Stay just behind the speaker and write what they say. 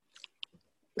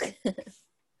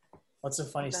What's so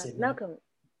funny, Sydney? Malcolm,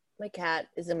 my cat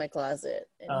is in my closet.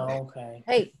 Oh, okay.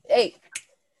 Hey,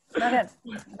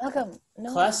 Malcolm,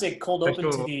 no. Classic cold open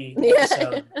to the Yeah.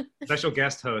 episode. Special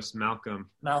guest host, Malcolm.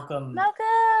 Malcolm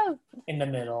in the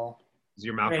middle. Does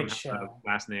your Malcolm Great have a show.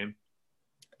 last name?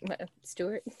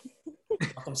 Stewart.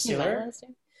 Malcolm My Stewart? last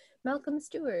name? Malcolm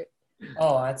Stewart.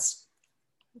 Oh, that's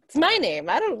It's my name.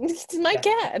 It's my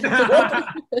cat.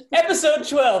 episode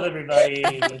 12, everybody.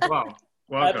 Wow.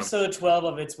 Welcome. Episode 12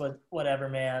 of It's Whatever,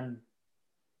 Man.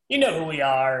 You know who we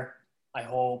are, I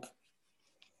hope.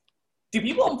 Do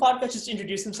people on podcasts just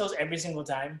introduce themselves every single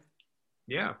time?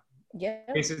 Yeah. Yeah.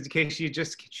 In case you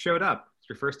just showed up. It's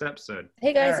your first episode.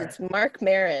 Hey guys, Sure. it's Mark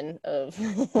Marin of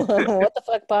What the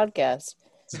Fuck Podcast.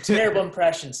 It's a terrible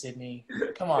impression, Sydney.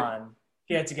 Come on.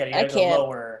 Get it together. You I gotta go can't.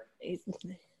 lower.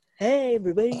 Hey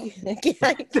everybody. I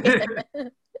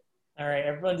can't. All right,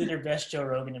 everyone did their best Joe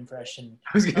Rogan impression.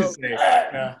 I was going to Oh.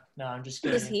 say. No, I'm just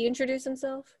Does kidding. he introduce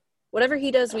himself? Whatever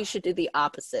he does, we should do the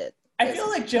opposite. I feel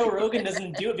like Joe Rogan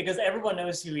doesn't do it because everyone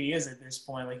knows who he is at this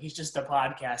point. Like, he's just a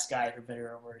podcast guy, for better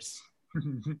or worse.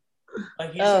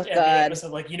 Like, he's Oh, every God.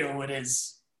 episode, like, you know who it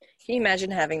is. Can you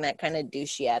imagine having that kind of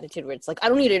douchey attitude where it's like, I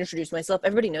don't need to introduce myself.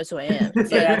 Everybody knows who I am.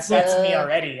 It's Yeah, like, that's me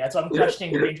already. That's why I'm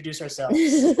questioning to introduce ourselves.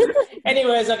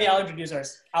 Anyways, okay, I'll introduce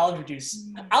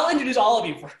all of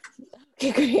you.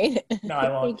 Okay, great. No, I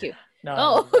won't. Thank you. No.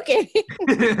 Oh, okay.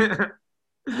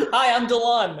 Hi, I'm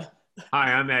Delon.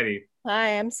 Hi, I'm Eddie.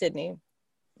 Hi, I'm Sydney.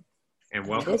 And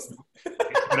welcome. This-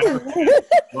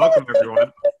 Welcome,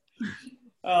 everyone.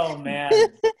 Oh man.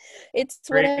 It's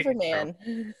Great whatever, intro.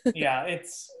 man.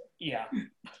 Yeah.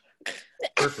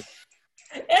 Perfect.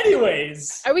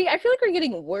 Anyways. I feel like we're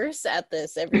getting worse at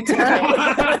this every time.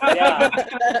 Yeah.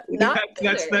 Not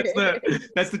that's better.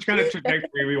 the kind of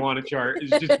trajectory we want to chart.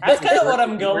 It's just That's kind of what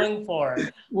I'm going for.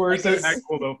 Worse Because- at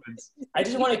cold opens. I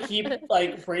just want to keep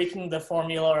like breaking the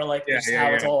formula or like Yeah, just yeah,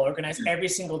 how it's yeah. all organized every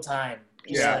single time.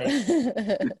 Just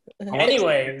Yeah. like-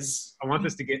 anyways. I want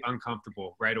this to get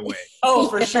uncomfortable right away. Oh,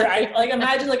 for sure. I like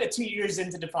imagine like 2 years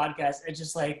into the podcast, it's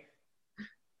just like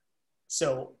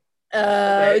so.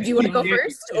 Do you want to go Yeah.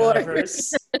 first? Yeah, Or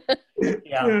first.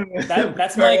 Yeah,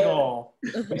 that's my goal.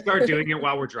 We start doing it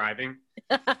while we're driving.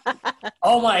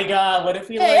 Oh my god, what if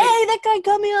we hey, like? that guy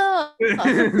cut me off.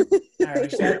 All right, we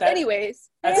should have that- Anyways,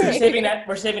 That's hey.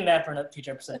 we're saving that for another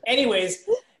future episode. Anyways,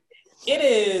 it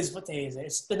is what day is it?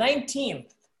 It's the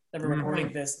 19th that we're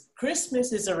recording this.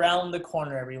 Christmas is around the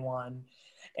corner, everyone.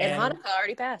 And Hanukkah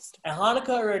already passed. And Hanukkah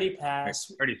already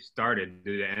passed. Already started.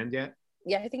 Did it end yet?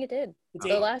 Yeah, I think it did. It's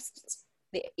The eight, last.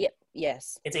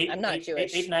 Yes. it's eight, I'm not eight-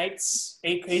 Jewish.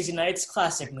 eight crazy nights,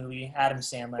 classic movie, Adam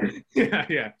Sandler.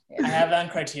 Yeah. I have it on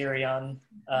Criterion.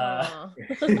 Aw.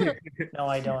 No,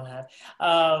 I don't have.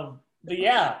 But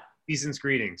yeah, Season's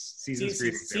greetings. Season's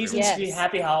greetings. seasons, everyone. Yes.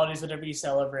 happy holidays, whatever you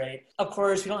celebrate. Of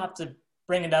course, we don't have to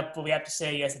bring it up, but we have to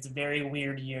say, yes, it's a very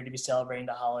weird year to be celebrating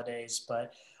the holidays,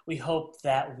 but we hope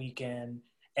that we can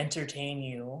entertain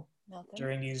you Nothing.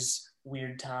 during these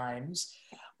weird times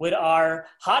with our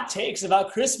hot takes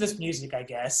about Christmas music, I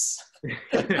guess.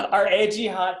 Our edgy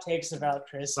hot takes about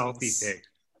Christmas. Salty take.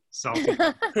 Salty.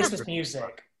 Christmas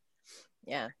music.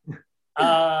 Yeah.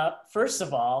 First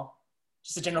of all,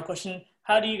 just a general question.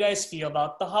 How do you guys feel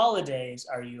about the holidays?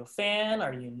 Are you a fan?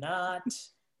 Are you not?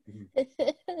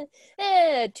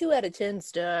 2 out of 10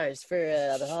 stars for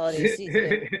the holiday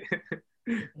season.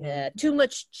 Yeah, too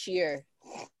much cheer.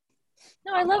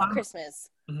 No, I love Christmas.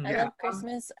 Mhm. I love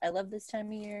Christmas. I love this time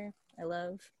of year. I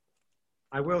love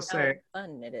I will how say,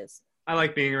 fun it is. I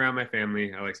like being around my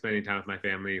family. I like spending time with my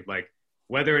family. Like,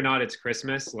 whether or not it's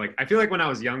Christmas, like, I feel like when I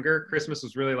was younger, Christmas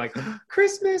was really like,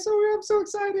 Christmas, oh, I'm so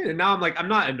excited. And now I'm like, I'm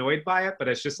not annoyed by it, but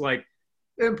it's just like,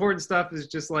 the important stuff is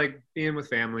just like being with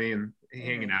family and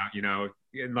hanging out, you know?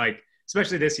 And like,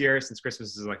 especially this year, since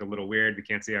Christmas is like a little weird, we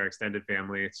can't see our extended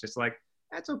family. It's just like,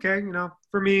 that's okay, you know?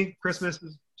 For me, Christmas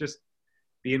is just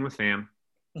being with fam.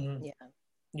 Mhm. Yeah.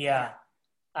 Yeah.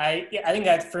 I think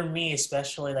that for me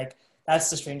especially, like, that's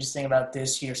the strangest thing about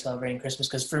this year celebrating Christmas,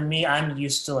 because for me, I'm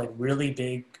used to like really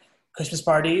big Christmas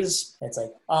parties. It's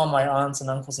like all my aunts and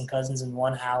uncles and cousins in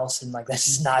one house, and like that's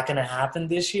just not going to happen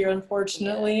this year,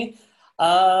 unfortunately.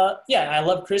 Yeah, I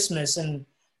love Christmas, and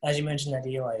as you mentioned,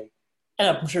 Eddie, like,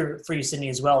 and I'm sure for you, Sydney,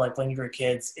 as well. Like when you were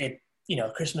kids,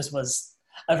 Christmas was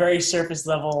a very surface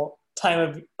level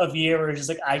time of year where it's just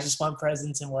like I just want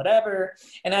presents and whatever.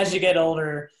 And as you get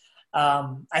older,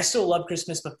 I still love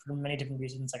Christmas, but for many different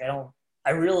reasons. Like I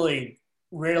really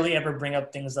rarely ever bring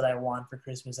up things that I want for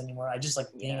Christmas anymore. I just like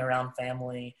being around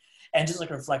family and just like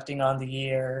reflecting on the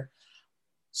year.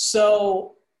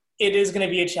 So it is going to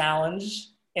be a challenge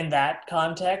in that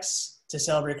context to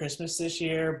celebrate Christmas this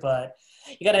year, but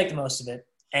you got to make the most of it.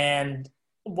 And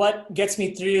what gets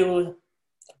me through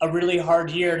a really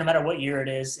hard year, no matter what year it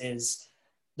is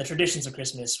the traditions of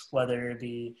Christmas, whether it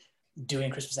be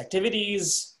doing Christmas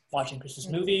activities, watching Christmas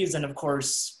movies, and of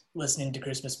course, listening to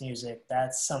Christmas music.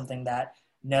 That's something that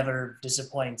never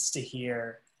disappoints to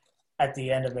hear at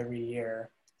the end of every year.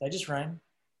 Did I just rhyme?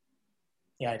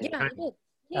 Yeah, I did. Yeah, I did.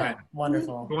 Yeah. All right,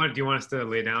 wonderful. Do you want us to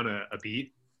lay down a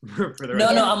beat for the No,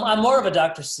 rest? I'm more of a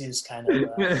Dr. Seuss kind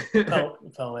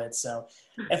of poet. So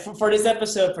if for this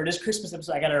episode, for this Christmas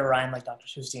episode, I got to rhyme like Dr.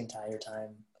 Seuss the entire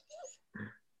time.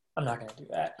 I'm not going to do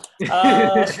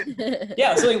that.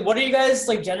 Yeah, so like, what are you guys'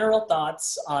 like general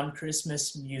thoughts on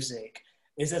Christmas music?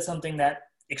 Is that something that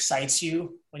excites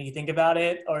you when you think about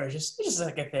it, or it's just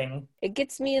like a thing? It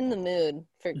gets me in the mood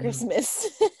for Christmas.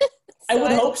 I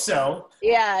would hope so.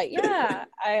 Yeah.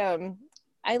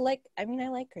 I like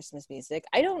Christmas music.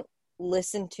 I don't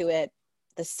listen to it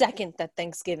the second that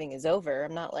Thanksgiving is over.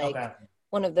 I'm not like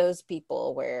one of those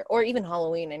people or even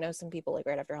Halloween. I know some people like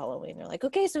right after Halloween, they're like,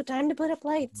 okay, so time to put up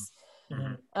lights.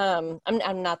 Mm-hmm.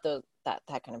 I'm not that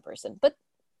kind of person, but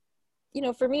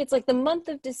for me, it's like the month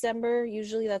of December.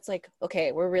 Usually that's like,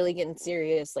 okay, we're really getting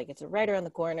serious. Like it's right around the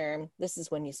corner. This is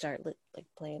when you start like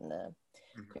playing the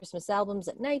Christmas albums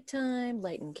at nighttime,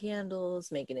 lighting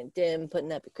candles, making it dim,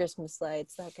 putting up your Christmas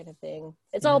lights, that kind of thing.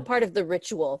 It's all part of the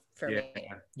ritual for me.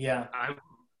 Yeah.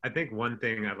 I think one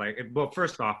thing I like, well,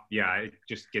 first off, it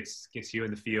just gets you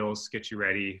in the feels, gets you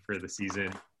ready for the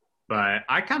season. But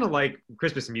I kind of like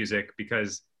Christmas music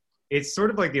because it's sort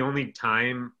of like the only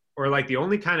time or like the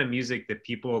only kind of music that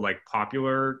people like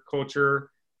popular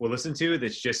culture will listen to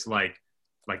that's just like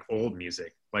old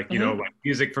music. Like, like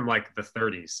music from like the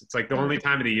 30s. It's like the only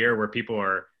time of the year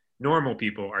where normal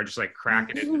people are just like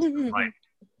cracking it with like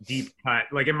deep cut,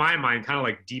 like in my mind, kind of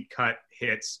like deep cut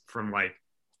hits from like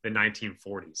the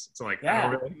 1940s. It's like, I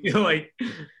don't really feel like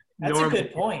that's a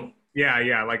good point.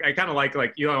 Yeah. Like I kind of like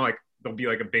like there'll be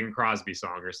like a Bing Crosby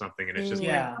song or something. And it's just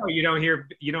like, you don't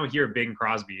hear Bing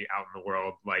Crosby out in the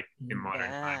world, like in modern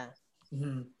times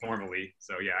normally.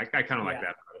 So I kind of like that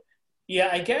about it. Yeah,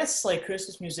 I guess like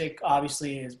Christmas music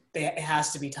obviously it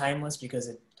has to be timeless because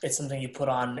it's something you put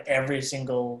on every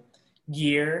single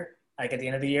year, like at the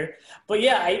end of the year. But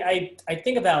yeah, I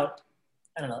think about,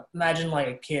 I don't know, imagine like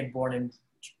a kid born in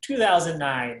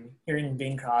 2009 hearing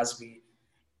Bing Crosby.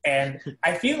 And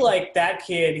I feel like that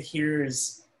kid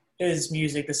hears his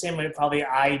music the same way probably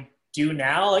I do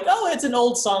now. Like, oh, it's an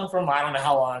old song from I don't know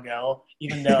how long ago,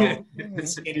 even though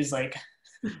this kid is like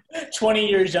 20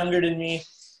 years younger than me.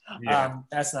 Yeah.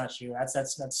 That's not true.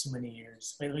 That's too many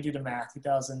years. Wait, let me do the math.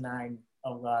 2009.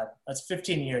 Oh God, that's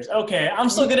 15 years. Okay, I'm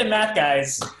still good at math,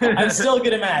 guys. I'm still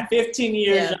good at math. 15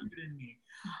 years younger than me.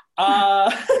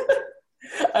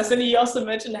 Cindy, you also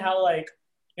mentioned how like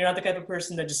you're not the type of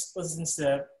person that just listens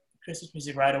to Christmas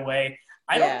music right away.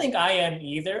 I don't think I am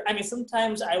either. I mean,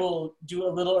 sometimes I will do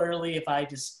a little early if I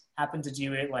just happen to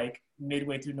do it like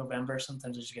midway through November.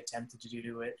 Sometimes I just get tempted to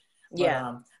do it.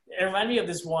 But, it reminded me of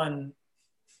this one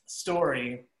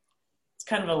story. It's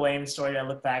kind of a lame story. I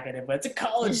look back at it, but it's a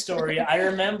college story. I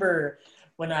remember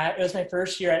when it was my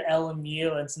first year at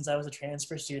LMU, and since I was a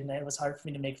transfer student, it was hard for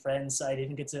me to make friends, so I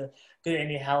didn't get to go to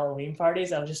any Halloween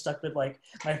parties. I was just stuck with like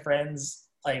my friends,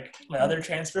 like my other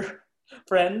transfer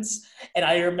friends. And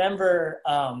I remember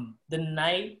the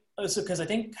night, because I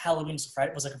think Halloween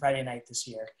was like a Friday night this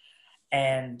year,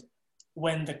 and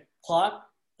when the clock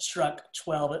struck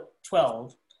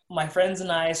 12, my friends and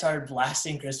I started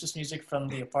blasting Christmas music from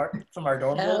our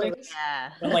dorm building.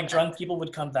 When like drunk people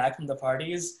would come back from the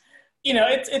parties.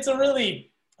 It's a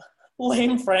really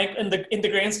lame prank in the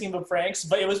grand scheme of pranks,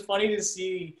 but it was funny to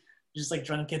see just like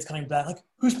drunk kids coming back, like,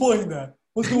 who's playing that?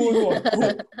 What's going on?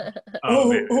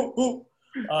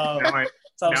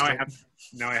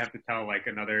 Now I have to tell like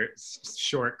another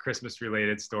short Christmas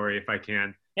related story if I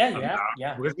can. Yeah.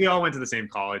 Because we all went to the same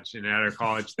college, and at our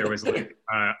college there was like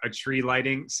a tree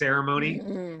lighting ceremony.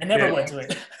 I never went to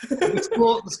it.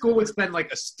 The school would spend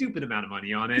like a stupid amount of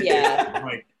money on it. Yeah.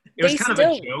 Like it was kind of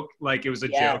a joke. Like it was a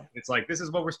joke. It's like, this is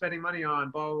what we're spending money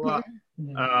on, blah blah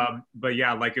blah. But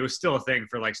yeah, like it was still a thing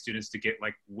for like students to get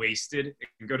like wasted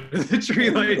and go to the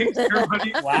tree lighting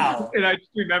ceremony. Wow. And I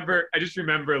just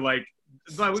remember like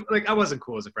I wasn't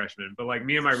cool as a freshman, but like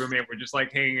me and my roommate were just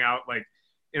like hanging out like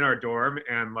in our dorm,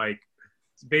 and like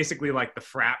basically like the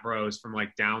frat bros from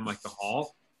like down like the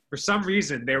hall, for some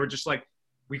reason they were just like,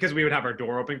 because we would have our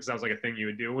door open, because that was like a thing you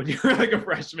would do when you were like a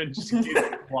freshman, just in case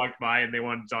they walked by and they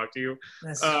wanted to talk to you.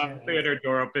 They had our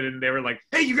door open and they were like,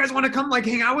 hey, you guys want to come like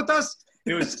hang out with us?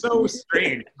 It was so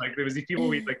strange. Like there was these people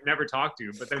we like never talked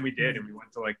to, but then we did, and we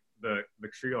went to like the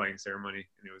tree lighting ceremony,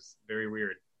 and it was very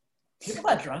weird. People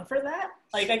got drunk for that?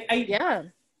 Like I Yeah.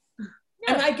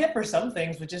 I mean, I get for some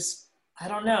things, but just I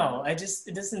don't know. It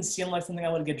doesn't seem like something I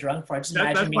would get drunk for. I just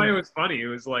imagine That's being, why it was funny. It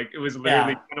was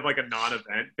literally kind of like a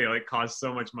non-event. They like cost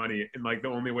so much money, and like the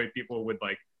only way people would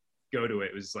like go to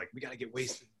it was like, we gotta get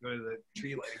wasted, go to the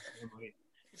tree lighting ceremony.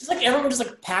 it's like everyone just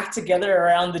like packed together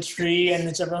around the tree, and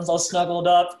just everyone's all snuggled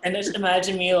up. And just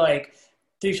imagine me like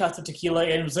 3 shots of tequila,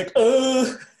 and it was like,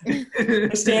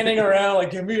 standing around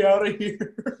like, get me out of here.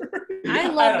 I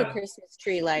don't love the know. Christmas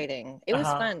tree lighting. It was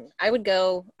fun. I would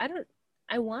go.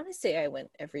 I want to say I went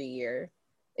every year,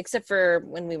 except for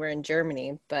when we were in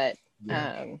Germany. But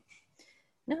no,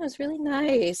 it was really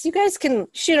nice. You guys can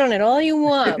shit on it all you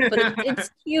want, but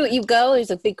it's cute. You go.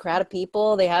 There's a big crowd of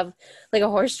people. They have like a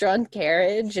horse-drawn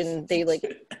carriage, and they like.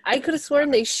 I could have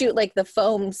sworn they shoot like the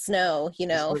foam snow,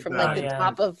 from like the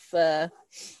top of the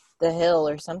hill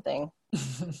or something.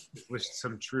 With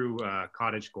some true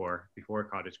cottagecore before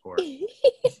cottagecore.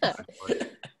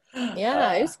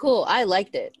 Yeah, it was cool. I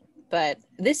liked it. But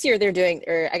this year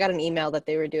I got an email that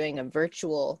they were doing a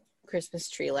virtual Christmas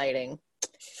tree lighting.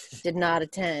 Did not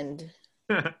attend,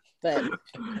 but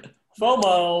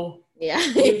FOMO. yeah.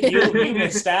 you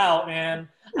missed out, man.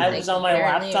 I was on my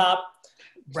Apparently. laptop,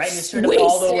 brightness turned up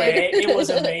all the way. It was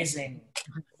amazing.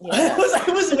 Yeah.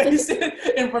 I was wasted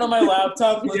in front of my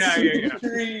laptop. Let's shoot the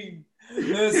tree.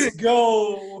 Let's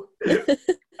go.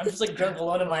 I'm just like drunk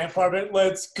alone in my apartment.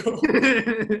 Let's go.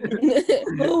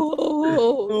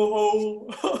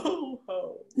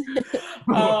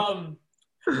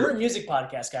 We're a music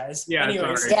podcast, guys. Yeah,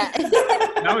 Anyways. sorry. Yeah.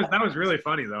 That was really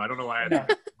funny though. I don't know why.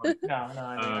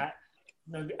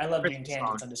 I love doing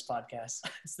tangents on this podcast.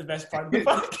 It's the best part of the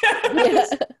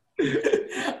podcast.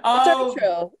 It's our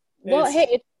intro. Well,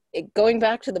 hey, going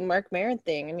back to the Mark Maron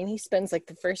thing, I mean, he spends like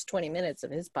the first 20 minutes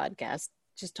of his podcast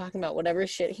just talking about whatever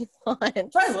shit he wants.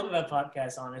 That's what I love about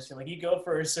podcasts, honestly. Like, you go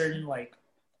for a certain, like,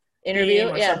 Interview,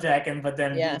 theme or subject, but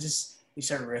then you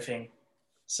start riffing.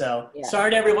 So,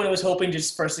 sorry to everyone who was hoping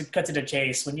just first to cut to the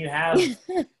chase. When you have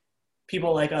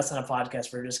people like us on a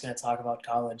podcast, we're just going to talk about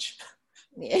college.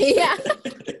 Yeah.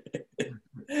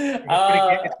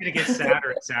 It's gonna get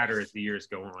sadder and sadder as the years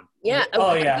go on. Yeah.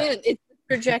 Oh, yeah. Again, it's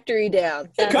trajectory down.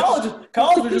 College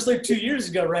was just like 2 years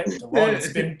ago, right? Well,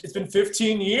 it's been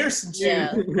 15 years since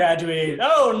you graduated.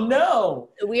 Oh no!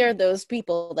 We are those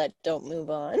people that don't move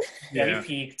on. Yeah, we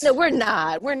peaked. No, we're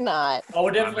not. We're not. Oh,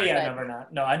 we're definitely no, we're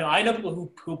not. No, I know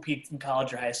people who peaked in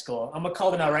college or high school. I'm gonna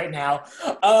call them out right now.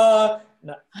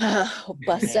 No.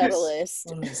 Bust out a list.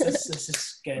 Let's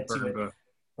just get to it.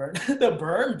 The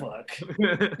burn book.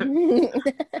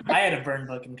 I had a burn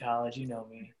book in college. You know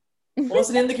me. What was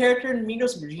the name of the character in Mean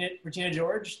Girls? Regina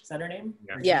George? Is that her name?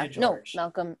 Yeah. No,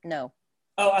 Malcolm. No.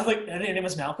 Oh, I thought her name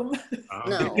was Malcolm.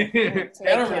 No. I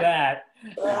don't remember that.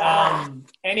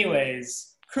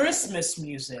 Anyways, Christmas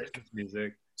music.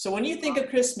 So when you think of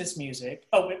Christmas music,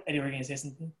 Eddie, were you gonna say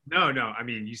something? No. I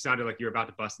mean, you sounded like you were about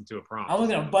to bust into a prompt. I was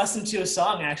gonna bust into a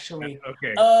song actually.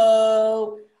 Okay.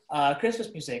 Christmas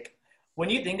music. When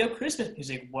you think of Christmas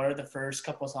music, what are the first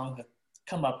couple of songs that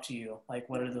come up to you? Like,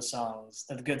 what are the songs,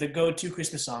 the go-to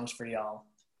Christmas songs for y'all?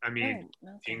 I mean,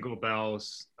 Jingle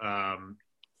Bells,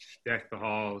 Deck the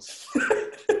Halls.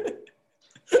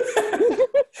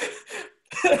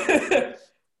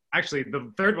 Actually, the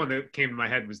third one that came to my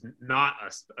head was not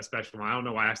a special one. I don't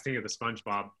know why. I was thinking of the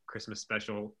SpongeBob Christmas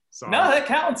special song. No, that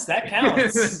counts. that's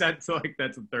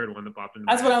the third one that popped in.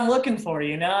 That's what I'm looking for,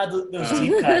 those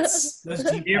deep cuts. Those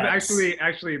deep cuts.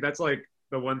 Actually, that's like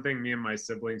the one thing me and my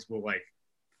siblings will like.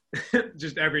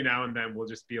 Just every now and then we'll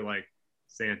just be like,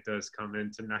 Santa's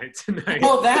coming tonight.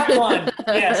 Oh, that one.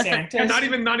 Yeah, Santa. And not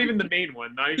even the main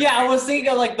one. I was thinking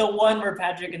of like the one where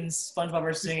Patrick and SpongeBob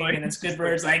are singing, and then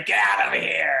Squidward's like, "Get out of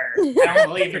here! I don't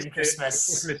believe in Christmas."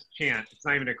 Christmas chant. It's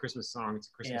not even a Christmas song. It's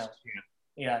a Christmas chant.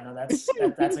 Yeah, no, that's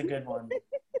a good one.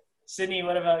 Sydney,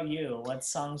 what about you? What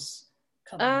songs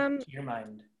come to your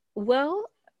mind? Well,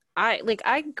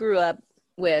 I grew up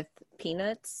with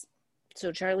Peanuts,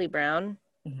 so Charlie Brown.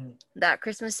 Mm-hmm. That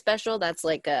Christmas special, that's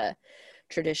like a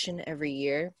tradition every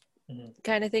year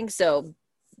kind of thing. So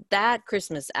that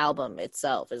Christmas album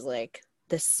itself is like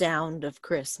the sound of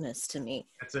Christmas to me.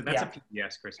 That's a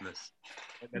PBS Christmas.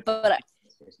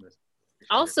 Christmas.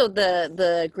 Also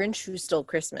the Grinch Who Stole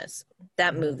Christmas,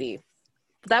 that movie,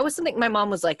 that was something my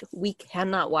mom was like, we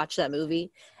cannot watch that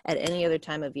movie at any other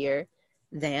time of year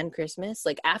than Christmas.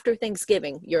 Like after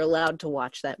Thanksgiving, you're allowed to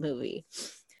watch that movie.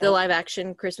 The live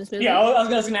action Christmas movie? Yeah, I was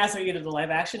going to ask either the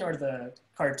live action or the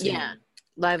cartoon. Yeah,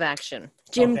 live action.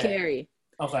 Jim Carrey.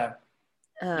 Okay.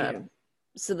 Yeah.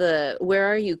 So the "Where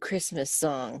Are You" Christmas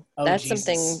song, Oh, that's Jesus.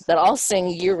 something that I'll sing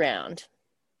year round.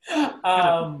 That's kind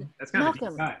of a deep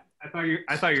Malcolm. cut. I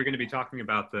thought you were going to be talking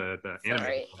about the anime.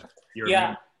 Sorry. You were Yeah,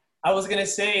 mean- I was gonna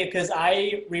say because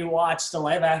I rewatched the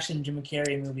live action Jim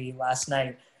Carrey movie last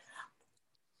night.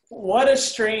 What a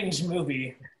strange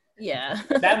movie! Yeah.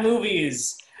 That movie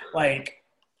is like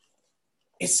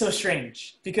it's so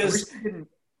strange I because wish you didn't-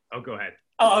 Oh, go ahead.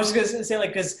 I was just gonna say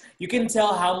like because you can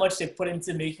tell how much they put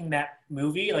into making that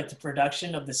movie, like the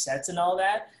production of the sets and all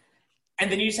that.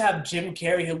 And then you just have Jim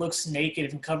Carrey who looks naked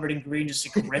and covered in green, just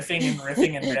like riffing and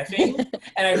riffing and riffing.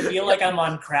 And I feel like I'm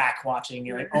on crack watching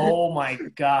it. Like, oh my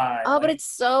god! Oh, but Like, it's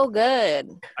so good.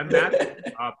 I'm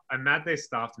mad they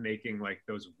stopped making like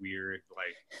those weird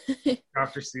like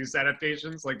Dr. Seuss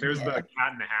adaptations. Like there's the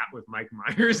Cat in the Hat with Mike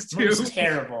Myers it too. was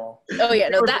terrible. Oh yeah,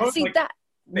 They no, were that both, see like- that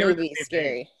they were the movie's same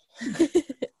scary.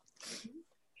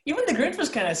 Even the Grinch was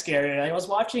kind of scary. I was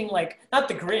watching like not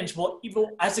the Grinch. Well, even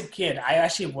as a kid, I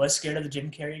actually was scared of the Jim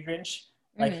Carrey Grinch.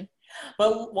 Like, Mhm.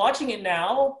 but watching it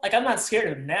now, like I'm not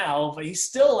scared of him now, but he's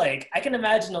still like I can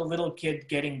imagine a little kid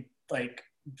getting like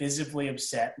visibly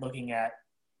upset looking at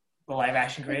the live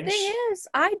action The Grinch. thing is,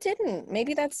 I didn't.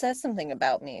 Maybe that says something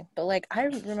about me. But like, I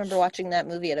remember watching that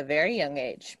movie at a very young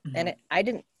age, and I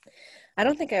didn't. I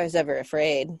don't think I was ever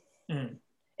afraid, Mhm.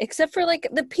 except for like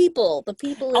the people. The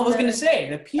people. I in was the- gonna say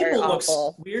the people are looks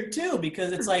awful. weird too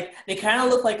because it's like they kind of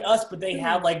look like us, but they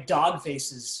have like dog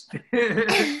faces.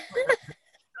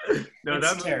 No,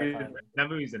 It's terrifying. that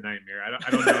movie's a nightmare.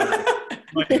 I don't know.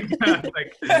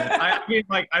 I mean,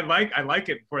 like I like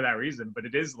it for that reason, but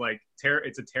it is like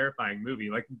it's a terrifying movie.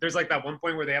 Like there's like that one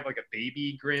point where they have like a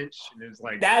baby Grinch, and it's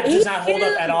like That does not hold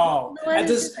up at all. No, That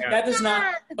does it's- that does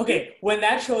not. Okay, when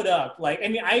that showed up, like I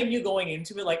mean, I knew going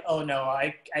into it, like, oh no,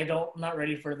 I'm not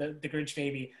ready for the Grinch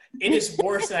baby. It is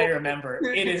worse than I remember.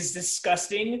 It is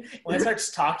disgusting. When it starts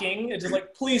talking, it's just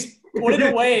like, please put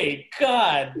it away.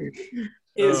 God,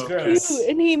 it is Oh. gross. Cute,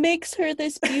 and he makes her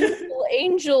this beautiful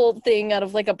angel thing out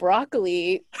of like a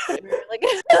broccoli. And we're like,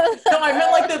 No, I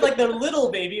meant like the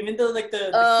little baby. I mean, the kid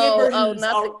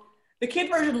version. The kid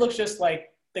version looks just like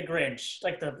the Grinch,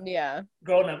 like the yeah.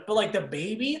 grown up, but like the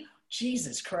baby.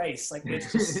 Jesus Christ! Like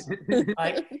it's just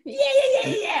like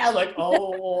yeah. Like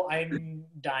oh, I'm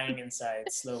dying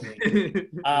inside slowly.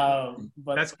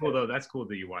 But that's cool though. That's cool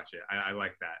that you watch it. I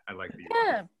like that. I like that you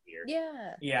Yeah. watch it here.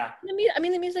 Yeah. yeah. I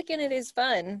mean, the music in it is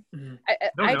fun. Mhm. I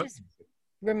No. just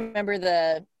remember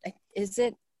is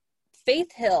it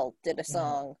Faith Hill did a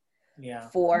song Yeah.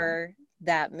 for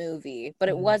that movie, but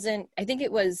it Mhm. wasn't. I think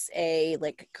it was a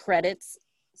like credits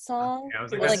song. Yeah, I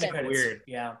was It like, was that's the credits. weird.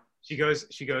 Yeah. She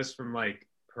goes from like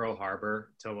Pearl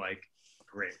Harbor to like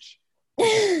Grinch.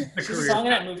 Is The she a career song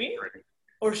in that path. movie?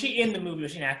 Or is she in the movie?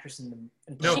 Was she an actress in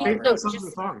the No, She- Faith no, Hill sung just-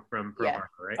 the song from Pearl yeah. Harbor,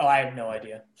 right? Oh, I have no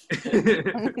idea.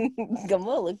 Come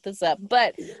on, look this up.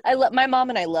 But my mom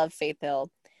and I love Faith Hill,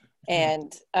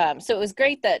 and so it was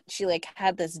great that she like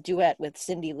had this duet with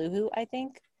Cindy Lou Who, I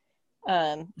think.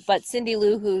 But Cindy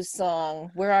Lou Who's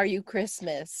song "Where Are You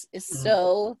Christmas" is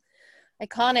so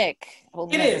iconic. I'll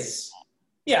It never- is.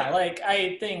 Yeah, like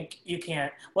I think you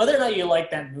can't. Whether or not you like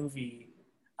that movie,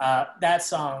 that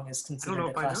song is considered know a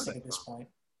if I know classic that at this song. point.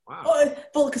 Wow.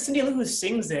 Well, because Cindy Lou Who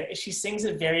sings it, she sings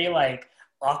it very like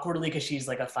awkwardly because she's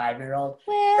like a 5-year-old.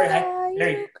 Where Very- are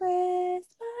very- you Christmas?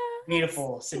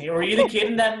 Beautiful, Cindy. Were you the kid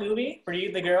in that movie? Were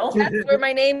you the girl? That's where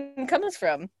my name comes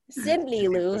from. Cindy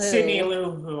Lou Who. Cindy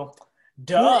Lou Who.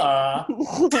 Duh.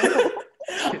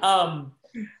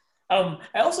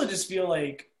 I also just feel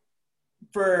like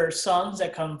for songs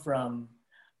that come from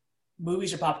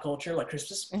movies or pop culture, like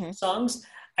Christmas Mhm. songs,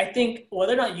 I think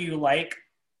whether or not you like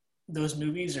those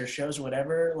movies or shows or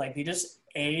whatever, like they just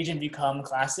age and become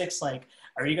classics. Like,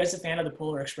 are you guys a fan of the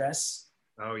Polar Express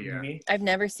Oh yeah. movie? I've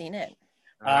never seen it.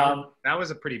 That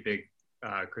was a pretty big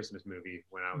Christmas movie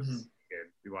when I was Mhm. a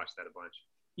kid. We watched that a bunch.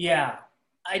 Yeah,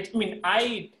 I mean,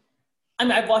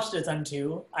 I've watched it a ton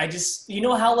too. I just, you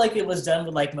know how like it was done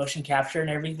with like motion capture and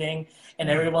everything, and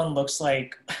everyone looks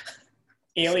like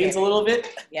aliens a little bit.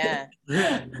 Yeah.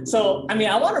 So I mean,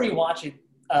 I want to rewatch it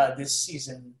this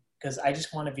season because I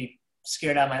just want to be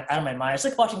scared out of my mind. It's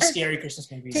like watching scary Christmas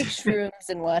Take movies. shrooms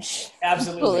and watch Polar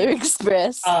Absolutely.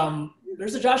 Express.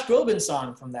 There's a Josh Groban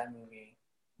song from that movie.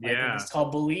 Like, Yeah. it's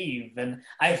called "Believe," and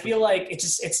I feel like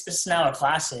it's just now a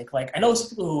classic. Like I know some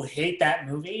people who hate that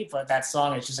movie, but that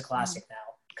song is just a classic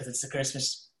now because it's a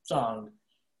Christmas song.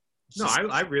 It's No, just-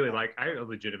 I really like. I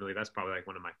legitimately, that's probably like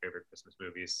one of my favorite Christmas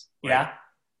movies. Like, yeah,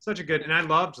 such a good, and I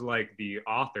loved like the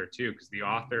author too, because the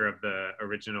author of the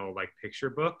original like picture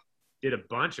book did a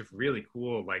bunch of really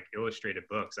cool like illustrated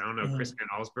books. I don't know, Chris Van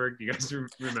Allsburg. Do you guys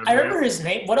remember? I remember his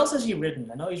name. What else has he written?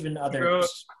 I know he's written other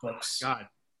books. God,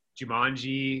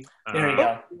 Jumanji. There you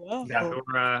go. Wow.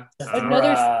 Zathura.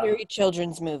 Another scary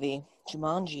children's movie,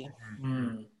 Jumanji.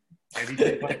 Mm. And he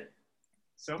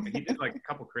did like a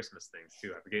couple Christmas things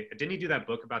too. I forget. Didn't he do that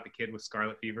book about the kid with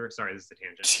scarlet fever? Sorry, this is a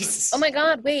tangent. Jesus. Oh my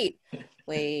God! Wait.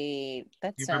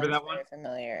 That You sounds remember that one? very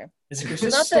familiar. Is it It's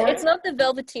Christmas not story? it's not the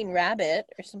Velveteen Rabbit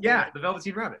or something. Yeah, the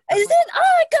Velveteen Rabbit. Is it? Oh,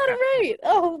 I got it right.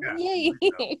 Oh, Yeah.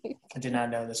 yay! I did not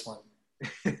know this one.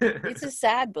 It's a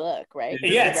sad book, right?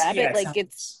 Yes, The rabbit yes. like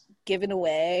gets given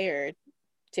away or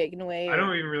taken away. I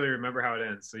don't even really remember how it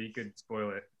ends, so you could spoil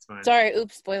it. It's fine. Sorry,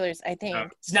 oops, spoilers. I think. Oh.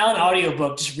 It's now an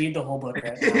audiobook. Just read the whole book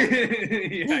right now.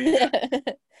 yeah.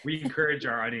 We encourage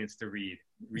our audience to read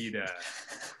this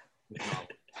novel.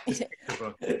 This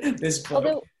book. This book.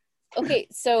 Although, okay,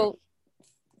 so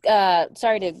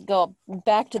sorry to go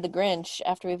back to the Grinch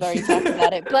after we've already talked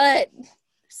about it, but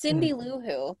Cindy Lou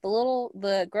Who,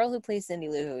 the girl who plays Cindy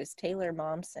Lou Who is Taylor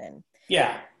Momsen.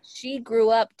 Yeah, She grew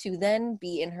up to then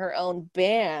be in her own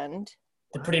band.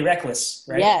 the Pretty Reckless,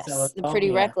 right? Yes, Is that what- the Pretty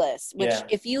yeah. Reckless. Which, Yeah.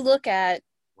 if you look at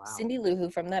Wow. Cindy Lou Who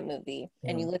from that movie,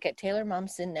 and you Mhm. look at Taylor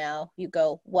Momsen now, you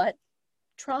go, "What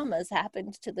traumas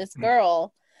happened to this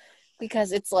girl?"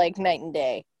 Because it's like night and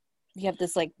day. You have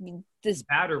this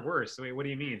Bad or worse? Wait, what do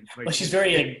you mean? Like, Well, she's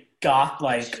very goth,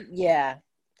 like, yeah.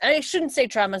 I shouldn't say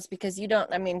traumas because you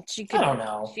don't. I mean, she I could. don't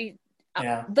know. She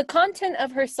Yeah. the content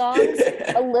of her songs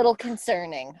a little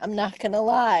concerning. I'm not gonna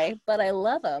lie, but I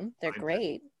love them. They're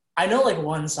great. I know like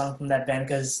one song from that band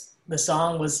because the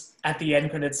song was at the end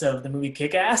credits of the movie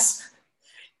Kick-Ass.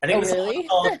 I think Oh, the song was really?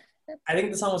 called, I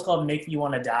think the song was called "Make You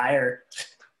Want to Die" or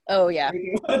Oh yeah. "Make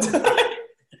You Wanna Die."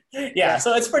 Yeah,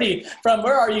 so it's pretty. From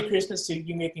 "Where Are You Christmas" to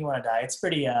 "You Make Me Want to Die," it's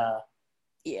pretty. Yeah.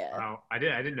 Wow, I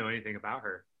didn't know anything about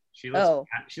her. She Oh.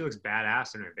 looks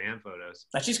badass in her band photos.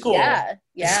 But she's cool. Yeah.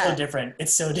 It's so Yeah. different.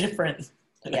 It's so different.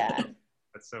 Yeah.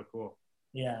 That's so cool.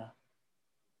 Yeah.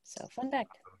 So fun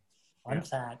fact. Fun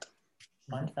fact.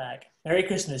 Fun fact. Merry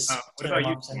Christmas. What Taylor about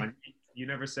you, Momsen. Dylan? You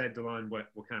never said, Dylan, what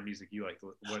kind of music you like.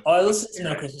 What, Oh, I listen to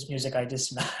no Christmas music. I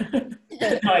just no,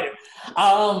 I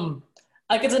do.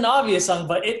 Like it's an obvious song,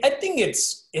 but I think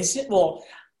is it? Well,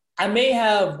 I may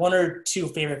have one or two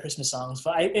favorite Christmas songs,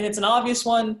 but and it's an obvious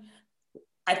one.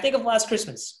 I think of Last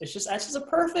Christmas. It's just a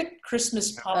perfect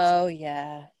Christmas pop song. Oh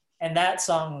yeah. And that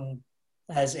song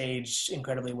has aged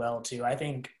incredibly well too. I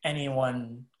think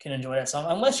anyone can enjoy that song,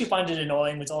 unless you find it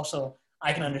annoying, which also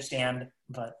I can understand.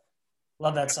 But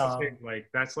love that song. Like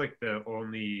that's like the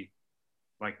only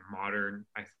like modern,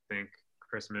 I think,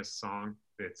 Christmas song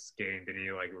that's gained any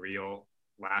like real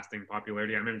lasting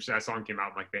popularity. I remember that song came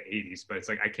out in like the 80s, but it's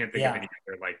like I can't think of any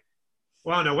other like.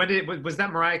 Well, no. Was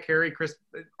that Mariah Carey?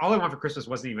 All I Want for Christmas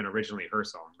wasn't even originally her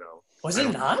song, though. Was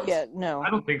it not? Yeah. No. I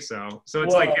don't think so. So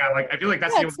it's like, yeah, like I feel like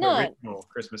that's Yeah, the it's only not. original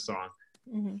Christmas song.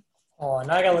 Mm-hmm. Oh,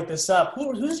 now I gotta look this up.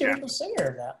 Who's the original singer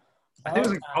of that? I think it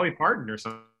was like Dolly Parton or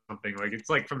something. Like it's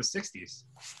like from the 60s.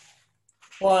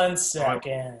 1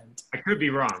 second. I could be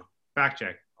wrong. Fact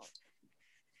check.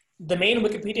 The main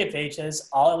Wikipedia page says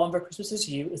 "All I Want for Christmas Is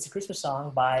You" is a Christmas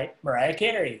song by Mariah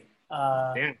Carey.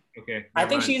 Damn. Okay. I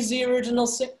think never mind. she's the original.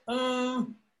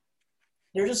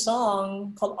 There's a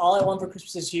song called "All I Want for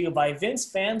Christmas Is You" by Vince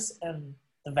Vance and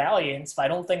the Valiants, but I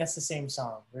don't think it's the same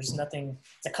song. There's nothing.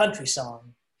 It's a country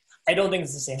song. I don't think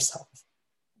it's the same song.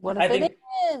 What I if think- it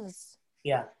is?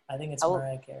 Yeah, I think it's Oh.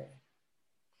 Mariah Carey.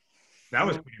 That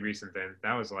was pretty recent then.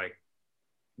 That was like,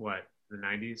 what, the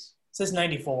 90s? It says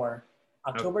 94,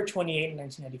 October 28,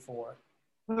 1994.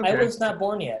 Okay. I was not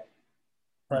born yet,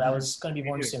 but I was going to be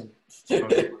born Me soon.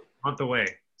 Okay. Month away.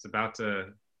 It's about to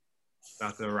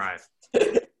arrive.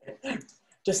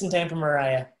 Just in time for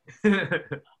Mariah.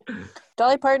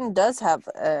 Dolly Parton does have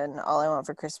an "All I Want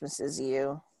for Christmas Is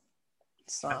You"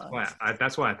 song.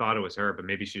 That's why I thought it was her, but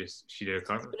maybe she did a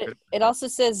cover. But it also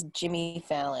says Jimmy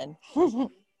Fallon.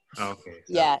 Oh, okay.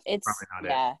 So Yeah, it's probably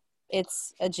not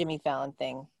it's a Jimmy Fallon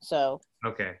thing. So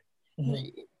Okay.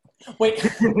 Wait,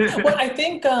 well, I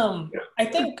think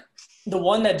the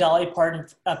one that Dolly Parton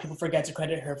people forget to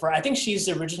credit her for. I think she's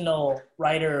the original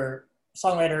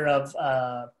songwriter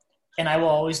of "And I Will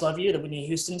Always Love You," the Whitney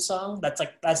Houston song.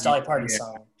 That's Dolly Parton's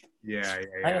song. Yeah.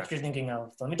 I know what you're thinking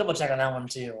of. Let me double check on that one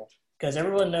too, because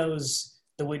everyone knows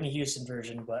the Whitney Houston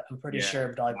version, but I'm pretty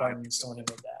sure Dolly Parton is the one who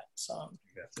made that song.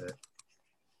 That's it.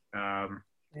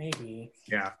 Maybe.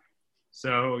 Yeah.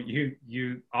 So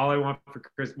you all I want for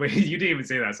Christmas. Wait, you didn't even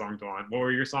say that song, Dawn. What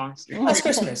were your songs? Last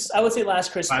Christmas. I would say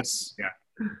Last Christmas. Yeah.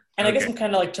 And I guess Okay. I'm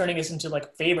kind of like turning this into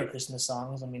like favorite Christmas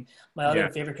songs. I mean, my other Yeah.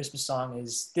 favorite Christmas song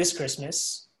is "This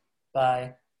Christmas"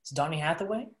 by it's Donny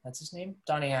Hathaway. That's his name,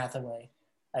 Donny Hathaway.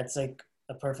 That's like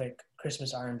a perfect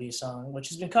Christmas R&B song, which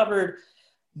has been covered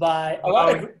by a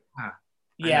lot of.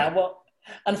 Yeah, well,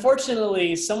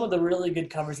 unfortunately, some of the really good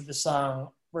covers of the song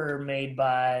were made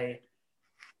by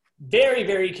very,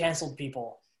 very canceled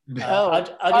people. I'll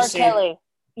just say Kelly.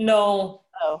 no.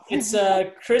 Oh, It's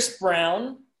Chris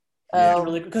Brown. Oh.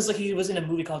 Really, because like he was in a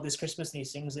movie called This Christmas and he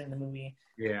sings it in the movie.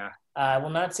 Yeah. I will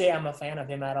not say I'm a fan of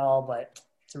him at all, but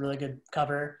it's a really good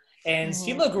cover. And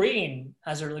CeeLo Green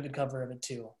has a really good cover of it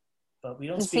too. But we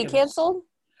don't Is speak he of canceled?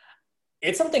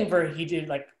 It's something where he did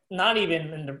like not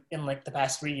even in like the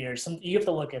past 3 years. You have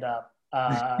to look it up.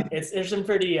 There's some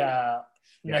pretty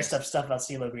messed up stuff about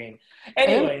CeeLo Green.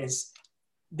 Anyways,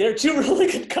 they're two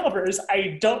really good covers.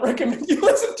 I don't recommend you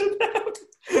listen to them.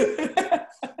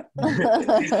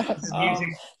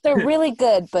 They're really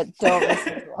good, but don't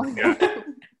listen to them.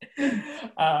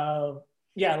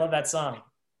 Yeah, I love that song.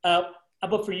 How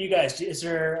about for you guys? Is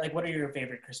there like what are your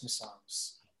favorite Christmas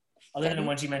songs other than the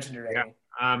ones you mentioned already? Yeah.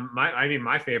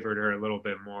 My favorite are a little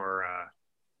bit more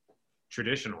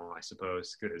traditional, I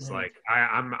suppose, because like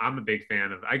I'm a big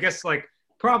fan of. I guess like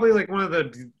probably like one of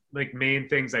the like main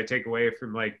things I take away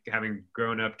from like having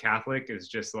grown up Catholic is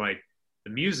just like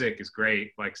the music is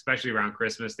great. Like especially around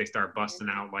Christmas, they start busting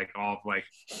out like all of like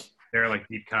their like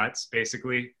deep cuts,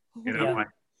 basically. You know, like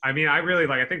I mean, I really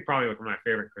like. I think probably like one of my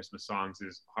favorite Christmas songs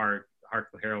is "Hark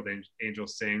the Herald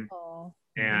Angels Sing"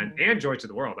 and "Joy to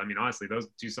the World." I mean, honestly, those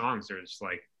two songs are just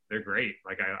like they're great.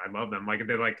 Like I love them. Like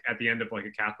they're like at the end of like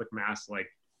a Catholic mass, like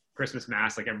Christmas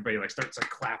mass, like everybody like starts like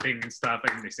clapping and stuff,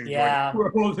 like, and they sing "Joy to the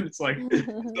World," and it's like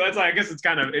so that's like I guess it's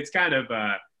kind of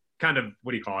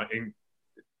what do you call it?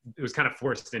 It was kind of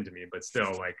forced into me, but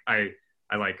still like I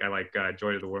like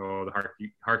 "Joy to the World,"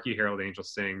 "Hark Ye Herald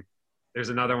Angels Sing." There's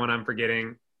another one I'm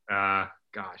forgetting.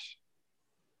 Gosh.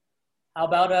 How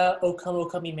about "O Come, O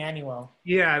Come, Emmanuel"?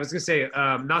 Yeah, I was gonna say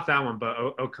not that one, but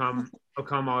 "O Come, O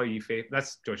Come, All Ye Faith."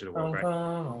 That's "Joy to the World,"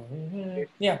 right?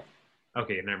 Yeah.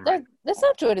 Okay, never mind. That's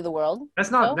not "Joy to the World."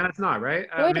 That's not. No? That's not right.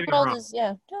 "Joy to the World" is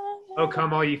 "O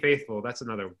Come, All Ye Faithful." That's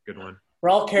another good one. We're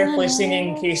all carefully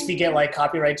singing in case we get like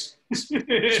copyright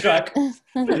struck.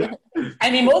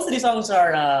 I mean, most of these songs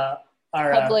are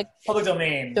public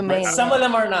domain. But some of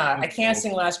them are not. I can't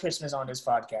sing "Last Christmas" on this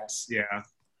podcast. Yeah.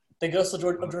 The ghost of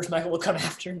George Michael will come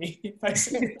after me if I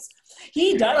sing this.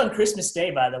 He died on Christmas Day,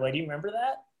 by the way. Do you remember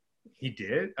that? He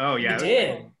did? Oh, yeah. He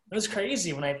did. It was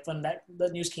crazy when that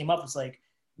news came up. It's like,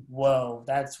 whoa,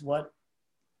 that's what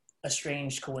a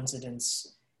strange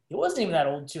coincidence. He wasn't even that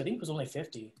old, too. I think he was only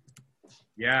 50.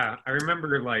 Yeah. I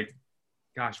remember, like,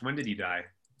 gosh, when did he die?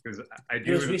 Because It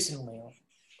was recently.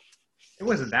 It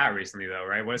wasn't that recently, though,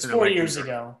 right? Wasn't it 4 years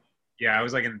ago. Yeah, it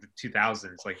was like in the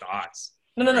 2000s, like the aughts.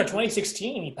 No,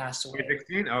 2016 he passed away.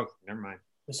 2016? Oh, never mind.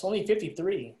 It's only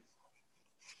 53.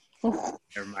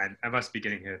 Never mind. I must be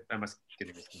getting this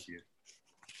confused.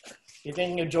 You're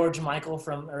thinking of George Michael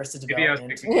from Arrested Maybe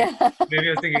Development. Maybe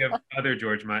I was thinking of other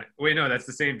George Michael. Wait, no, that's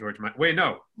the same George Michael. Wait,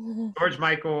 no. George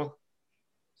Michael.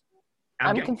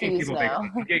 I'm confused now.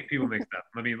 I'm getting people mixed up.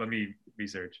 Let me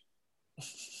research.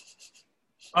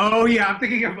 Oh yeah, I'm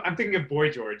thinking of Boy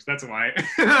George. That's why.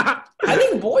 I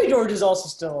think Boy George is also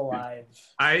still alive.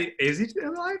 Is he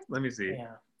still alive? Let me see.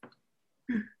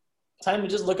 Yeah. Time to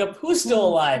just look up who's still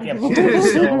alive. Yeah,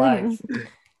 who's still alive.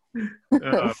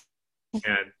 Oh,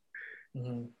 man.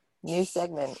 Mm-hmm. New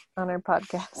segment on our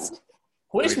podcast.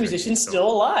 Which musician's still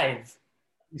alive?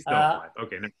 He's still alive.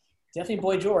 Okay. No. Definitely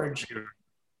Boy George.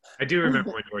 I do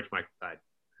remember when George Michael died.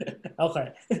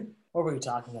 Okay. What were we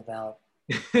talking about?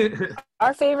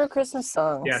 Our favorite Christmas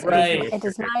songs. Yeah, right. It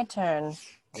is my turn.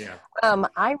 Yeah.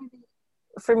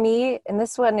 For me, and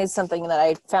this one is something that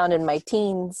I found in my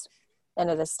teens, and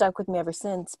it has stuck with me ever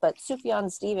since. But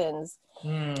Sufjan Stevens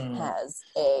has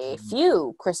a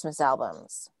few Christmas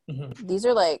albums. Mm-hmm. These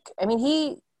are like, I mean,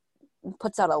 he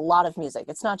puts out a lot of music.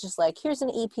 It's not just like, here's an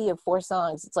EP of 4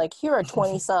 songs. It's like, here are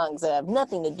 20 songs that have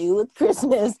nothing to do with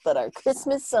Christmas, but are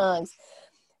Christmas songs.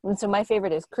 And so my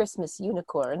favorite is Christmas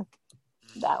Unicorn.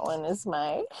 That one is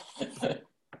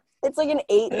it's like an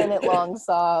 8-minute long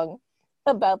song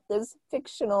about this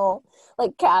fictional,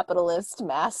 like, capitalist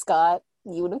mascot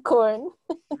unicorn.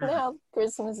 Now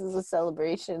Christmas is a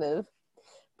celebration of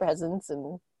presents,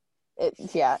 and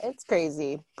it's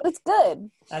crazy, but it's good.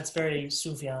 That's very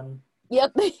Sufjan.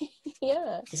 Yep.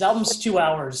 Yeah. His album's 2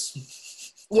 hours.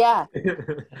 Yeah.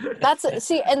 That's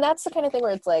the kind of thing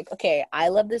where it's like, okay, I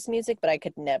love this music, but I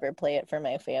could never play it for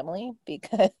my family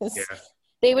because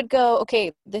they would go,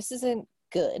 okay, this isn't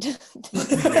good.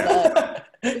 This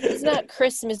is not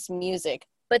Christmas music.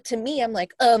 But to me, I'm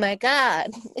like, oh my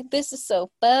God, this is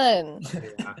so fun.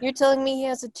 Yeah. You're telling me he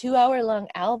has a 2-hour long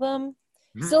album?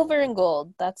 Mhm. Silver and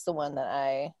Gold. That's the one that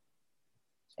I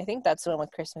think that's the one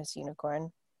with Christmas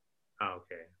Unicorn. Oh,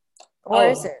 okay. Or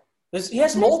is it? He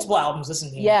has multiple albums,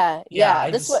 doesn't he? Yeah.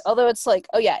 I This one, although it's like,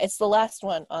 oh yeah, it's the last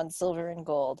one on Silver and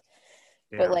Gold.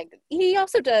 Yeah. But like he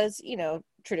also does,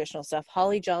 traditional stuff.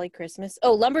 Holly Jolly Christmas.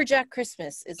 Oh, Lumberjack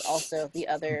Christmas is also the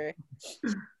other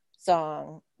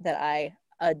song that I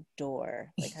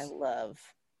adore. Like I love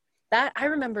that. I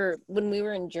remember when we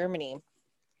were in Germany,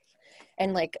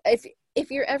 and like if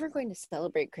you're ever going to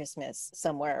celebrate Christmas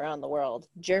somewhere around the world,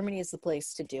 Germany is the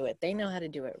place to do it. They know how to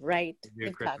do it right.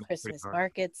 They've got Christmas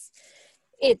markets.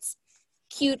 It's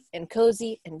cute and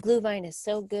cozy, and Glühwein is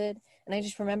so good. And I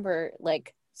just remember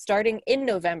like starting in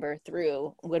November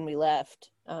through when we left,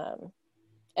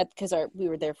 because we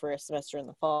were there for a semester in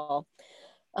the fall.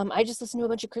 I just listened to a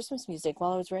bunch of Christmas music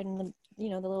while I was riding the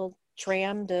little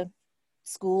tram to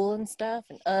school and stuff,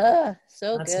 and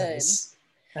so That's good. Nice.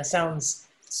 That sounds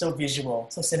so visual,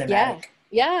 so cinematic.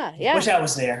 Yeah. Wish I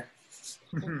was there.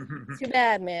 Too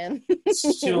bad, man.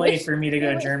 It's too late for me to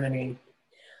go to Germany.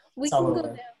 We can go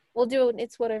down. We'll do an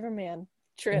It's Whatever Man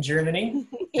trip. In Germany?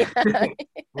 Yeah.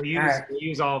 We'll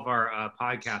use all of our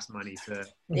podcast money to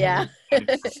Yeah.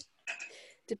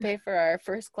 To pay for our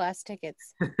first class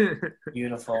tickets.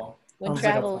 Beautiful. When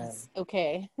travel's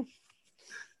okay.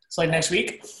 So like next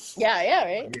week? Yeah,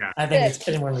 right? Yeah. I think it's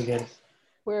getting really good.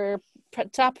 We're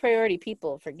top priority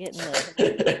people for getting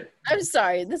there. I'm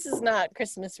sorry, this is not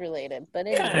Christmas related, but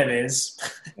it kind of is.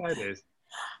 It is.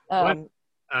 What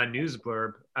news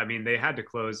blurb? I mean, they had to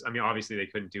close. I mean, obviously they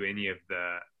couldn't do any of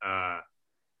the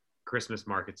Christmas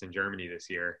markets in Germany this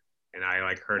year, and I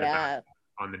like heard about it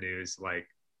on the news, like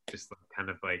just kind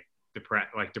of like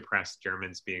depressed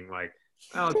Germans being like,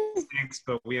 "Oh, thanks,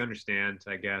 but we understand,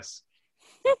 I guess."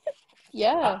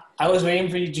 Yeah. I was waiting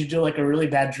for you to do like a really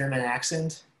bad German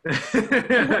accent. No,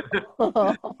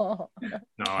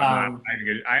 I'm not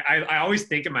good. I always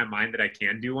think in my mind that I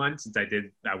can do one since I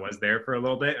was there for a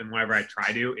little bit, and whenever I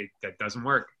try to, that doesn't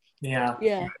work.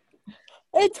 Yeah.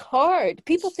 It's hard.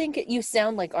 People think you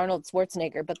sound like Arnold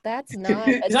Schwarzenegger, but that's not.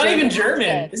 He's not even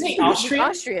German. Isn't he Austrian?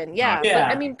 Austrian, yeah.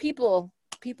 But I mean, people,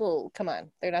 come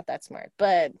on, they're not that smart.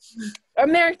 But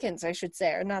Americans, I should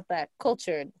say, are not that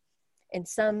cultured in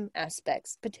some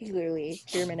aspects, particularly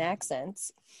German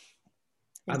accents.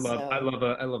 I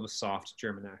love a soft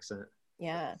German accent.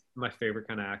 Yeah. My favorite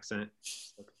kind of accent.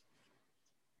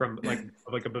 From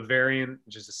like a Bavarian,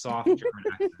 just a soft German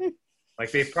accent.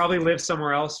 Like they've probably lived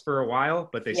somewhere else for a while,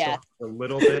 but they still have a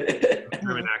little bit of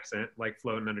German accent, like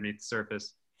floating underneath the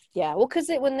surface. Yeah, well,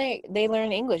 because when they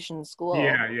learn English in school,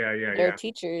 their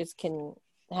teachers can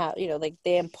have, like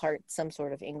they impart some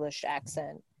sort of English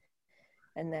accent.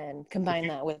 And then combine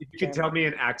that with. If you could tell me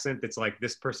an accent that's like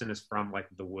this person is from like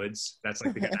the woods, that's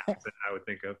like the kind of accent I would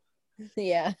think of.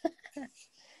 Yeah.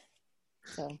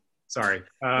 So. Sorry.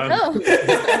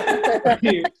 What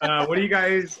do you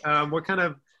guys? What kind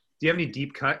of? Do you have any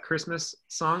deep cut Christmas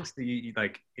songs that you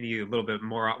like? Any a little bit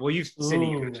more? Well, you've said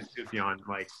you could just Sufjan,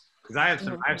 like because I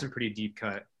have some pretty deep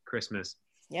cut Christmas.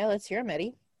 Yeah, let's hear them,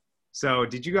 Eddie. So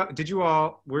did you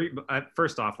all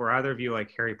first off, were either of you like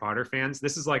Harry Potter fans?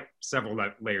 This is like several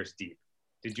layers deep.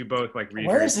 Did you both like read?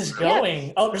 Where is this going?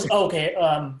 Yeah. Oh, okay.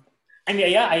 I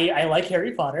mean, yeah, I like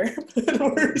Harry Potter.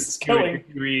 Where is this going?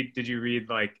 Did you read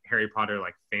like Harry Potter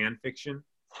like fan fiction?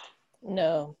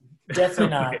 No. Definitely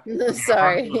not.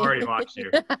 Sorry. I've already watched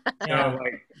you. Yeah.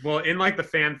 So, in like the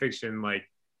fan fiction like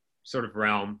sort of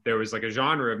realm, there was like a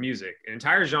genre of music, an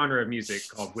entire genre of music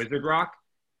called Wizard Rock,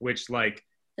 which like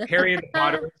Harry and the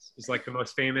Potters is like the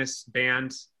most famous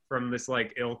band from this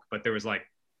like ilk, but there was like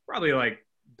probably like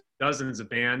dozens of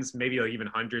bands, maybe like even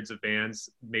hundreds of bands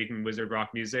making Wizard Rock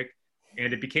music.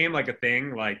 And it became like a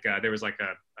thing. Like there was like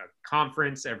a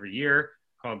conference every year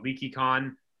called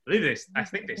LeakyCon. I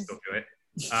think they still do it,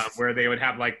 where they would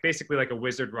have like basically like a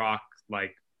Wizard Rock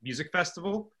like music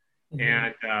festival.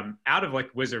 And out of like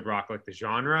Wizard Rock, like the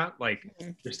genre, like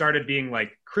there started being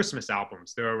like Christmas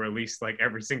albums that were released like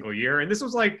every single year. And this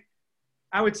was like,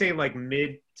 I would say like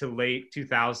mid to late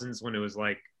 2000s when it was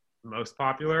like most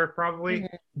popular probably.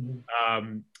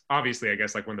 Obviously, I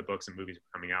guess like when the books and movies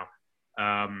were coming out.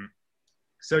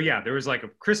 So yeah, there was like a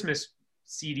Christmas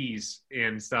CDs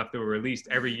and stuff that were released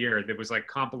every year. There was like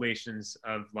compilations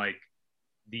of like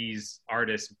these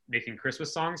artists making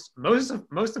Christmas songs, most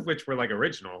of which were like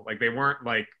original. Like they weren't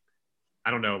like,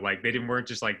 I don't know, like they weren't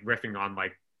just like riffing on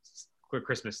like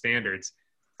Christmas standards.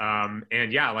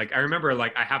 And yeah, like I remember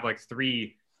like I have like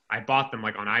 3, I bought them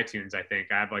like on iTunes, I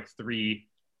think. I have like 3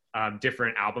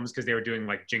 different albums because they were doing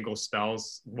like Jingle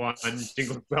Spells 1,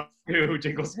 Jingle Spells 2,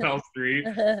 Jingle Spells 3,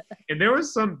 and there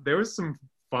was some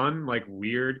fun like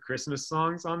weird Christmas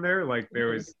songs on there. Like there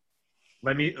was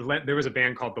there was a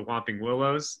band called the Whomping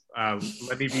Willows.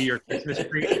 Let Me Be Your Christmas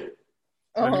Tree.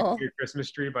 Let Me Be Your Christmas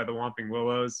Tree by the Whomping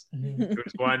Willows. There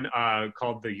was one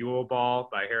called the Yule Ball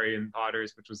by Harry and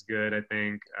Potters, which was good, I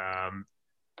think. I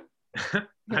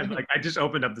just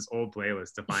opened up this old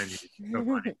playlist to find these. It's so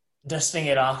funny. Dusting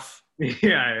it off.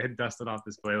 Yeah, I had dusted off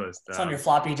this playlist. It's on your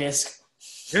floppy disk.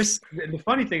 The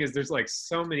funny thing is there's like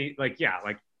so many, like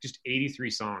just 83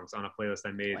 songs on a playlist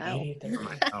I made for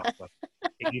myself. Like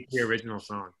 83 original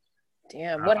songs.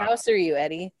 Damn, what house are you,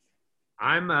 Eddie?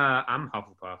 I'm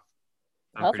Hufflepuff.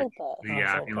 Hufflepuff.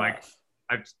 Yeah, I mean, like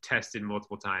I've tested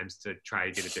multiple times to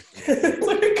try to get a different.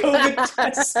 Like a COVID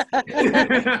test.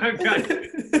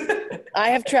 I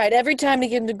have tried every time to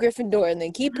get into Gryffindor, and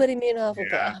they keep putting me in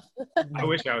Hufflepuff. Yeah. I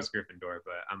wish I was Gryffindor,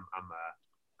 but I'm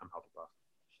Hufflepuff.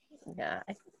 Yeah,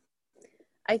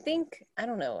 I think I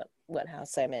don't know what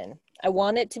house I'm in. I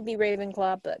want it to be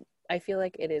Ravenclaw, but I feel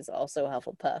like it is also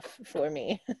Hufflepuff for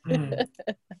me.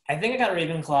 I think I got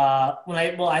Ravenclaw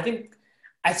I think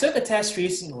I took a test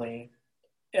recently.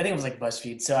 I think it was like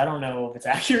BuzzFeed, so I don't know if it's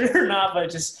accurate or not, but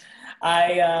just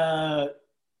I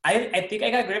think I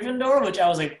got Gryffindor, which I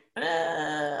was like,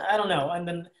 I don't know. And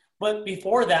then, but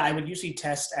before that, I would usually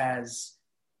test as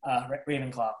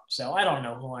Ravenclaw. So I don't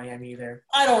know who I am either.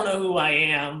 I don't know who I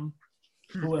am.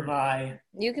 Who am I?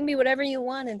 You can be whatever you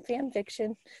want in fan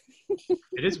fiction.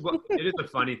 It is a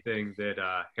funny thing that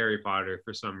Harry Potter,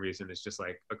 for some reason, is just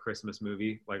like a Christmas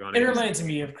movie. Like on it reminds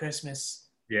me of Christmas.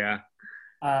 Yeah.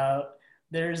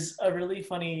 There's a really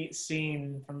funny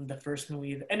scene from the first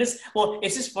movie, and it's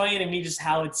just funny to me just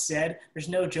how it's said. There's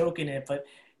no joke in it, but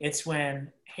it's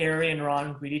when Harry and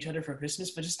Ron greet each other for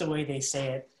Christmas, but just the way they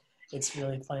say it, it's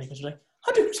really funny because they're like,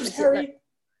 "Happy Christmas, Harry!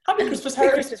 Happy Christmas, Harry!"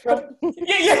 Happy Christmas, Ron.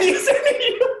 Yeah,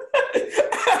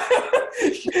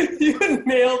 you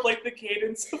nailed like the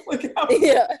cadence of like how.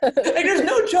 Yeah. Like there's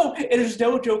no joke. There's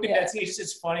no joke in that scene.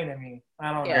 It's funny to me.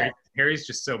 I don't know. Harry's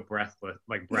just so breathless.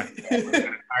 The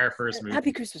entire first movie.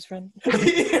 Happy Christmas, Ron.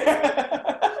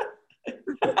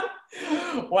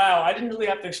 Wow, I didn't really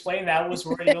have to explain that. I was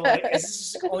worried like, is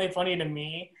this only funny to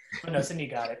me? But no, Cindy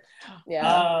got it.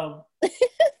 Yeah.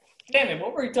 Damn it,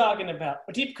 what were we talking about?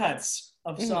 Deep cuts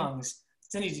of songs.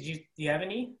 Cindy, do you have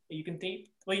any that you can think?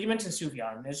 Well, you mentioned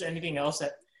Sufjan. Is there anything else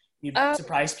that you've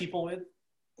surprised people with?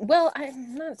 Well,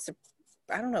 I'm not.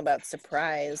 I don't know about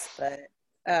surprise, but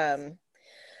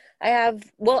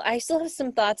I still have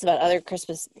some thoughts about other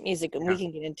Christmas music, and we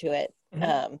can get into it.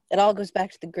 Mm-hmm. It all goes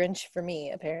back to the Grinch for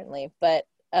me, apparently. But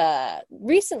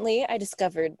recently, I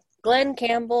discovered Glenn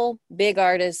Campbell, big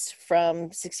artist from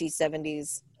 60s,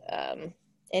 70s,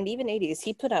 and even 80s.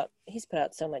 He's put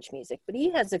out so much music, but he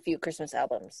has a few Christmas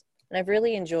albums, and I've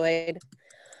really enjoyed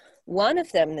one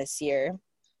of them this year.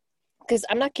 Because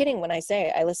I'm not kidding when I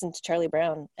say I listen to Charlie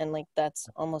Brown, and like that's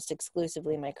almost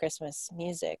exclusively my Christmas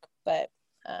music. But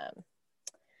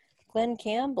Glenn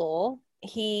Campbell,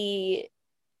 he's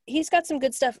got some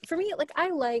good stuff for me. Like I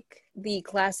like the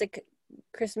classic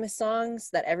Christmas songs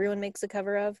that everyone makes a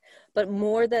cover of, but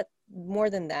more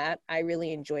than that, I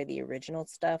really enjoy the original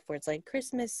stuff where it's like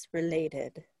Christmas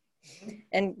related.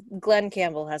 And Glenn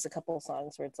Campbell has a couple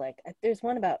songs where it's like there's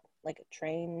one about like a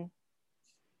train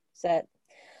set.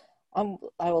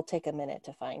 I will take a minute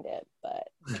to find it, but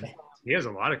he has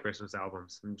a lot of Christmas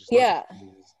albums.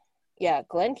 Yeah,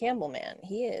 Glenn Campbell, man,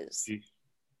 he's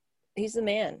the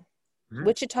man. Mm-hmm.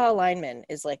 Wichita Lineman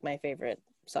is like my favorite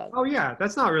song. Oh yeah,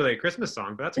 that's not really a Christmas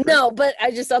song, but that's no. But I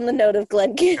just on the note of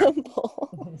Glenn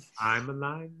Campbell. I'm a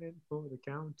lineman for the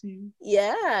county.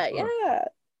 Yeah. I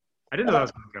didn't know that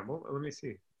was Glenn Campbell. Let me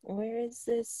see. Where is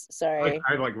this? Sorry.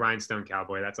 I like Rhinestone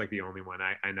Cowboy. That's like the only one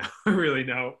I know. I really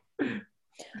know.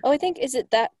 Oh, I think, is it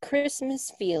That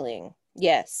Christmas Feeling?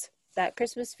 Yes, That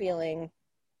Christmas Feeling,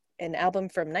 an album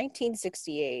from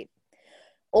 1968.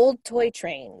 Old Toy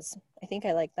Trains. I think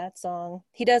I like that song.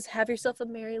 He does Have Yourself a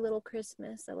Merry Little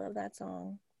Christmas. I love that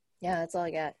song. Yeah, that's all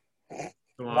I got.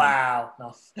 Wow.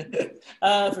 No.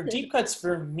 For deep cuts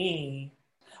for me,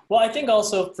 well, I think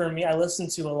also for me, I listen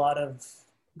to a lot of,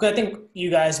 I think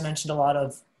you guys mentioned a lot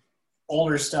of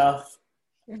older stuff.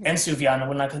 Mm-hmm. And Sufjan, I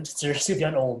would not consider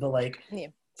Sufjan old, but like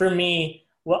for me,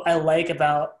 what I like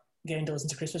about getting to listen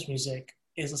to Christmas music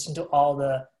is listening to all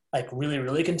the like really,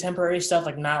 really contemporary stuff,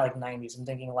 like not like 90s. I'm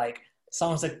thinking like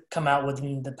songs that come out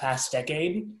within the past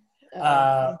decade.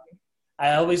 I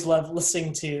always love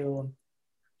listening to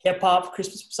hip hop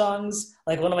Christmas songs.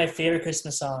 Like one of my favorite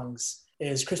Christmas songs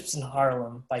is Christmas in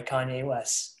Harlem by Kanye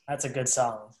West. That's a good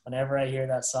song. Whenever I hear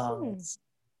that song, it's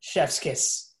chef's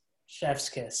kiss. Chef's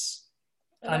kiss.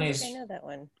 I don't Kanye's, think I know that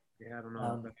one. Yeah, I don't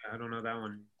know. I don't know that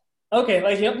one. okay,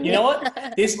 like you know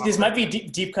what? This might be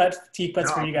deep cuts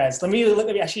for you guys. Let me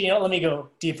actually, let me go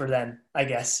deeper then, I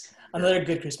guess. Another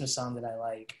good Christmas song that I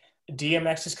like.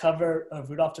 DMX's cover of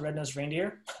Rudolph the Red-Nosed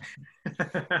Reindeer.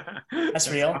 That's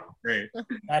real. Great.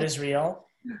 That is real.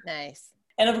 Nice.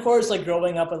 And of course, like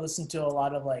growing up, I listened to a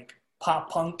lot of like pop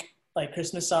punk like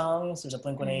Christmas songs. There's a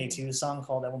Blink-182 song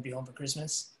called "I Won't Be Home for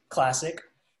Christmas," classic.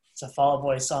 It's a Fall Out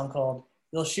Boy song called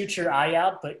 "You'll Shoot Your Eye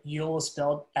Out," but "You'll" is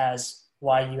spelled as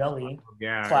Y-U-L-E.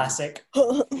 Yeah. Classic.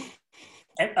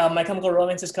 And My Chemical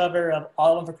Romance's cover of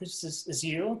 "All I Want for Christmas Is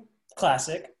You,"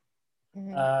 classic.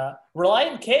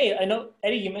 Relient K. I know,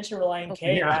 Eddie, you mentioned Relient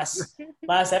K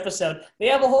last episode. They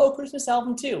have a whole Christmas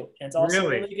album too, and it's also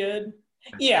really good.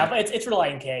 Yeah, but it's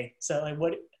Relient K. So like,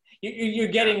 what you're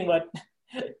getting what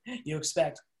you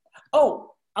expect.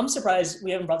 Oh, I'm surprised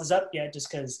we haven't brought this up yet, just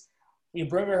because we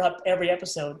bring her up every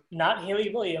episode. Not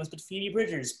Haley Williams, but Phoebe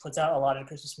Bridgers puts out a lot of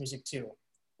Christmas music too.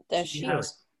 Does she?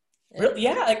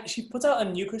 Yeah, like she puts out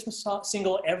a new Christmas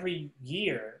single every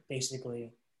year,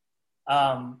 basically.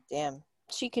 Damn,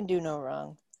 she can do no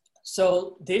wrong.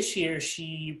 So this year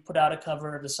she put out a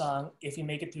cover of the song "If You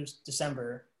Make It Through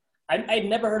December." I'd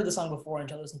never heard of the song before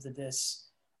until I listened to this.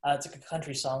 It's like a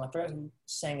country song. I forgot who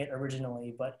sang it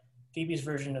originally, but Phoebe's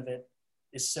version of it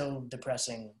is so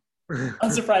depressing,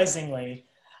 unsurprisingly.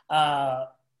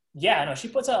 She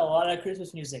puts out a lot of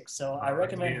Christmas music, so I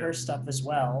recommend her stuff as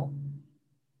well.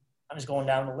 I'm just going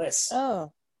down the list.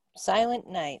 Oh, Silent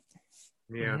Night.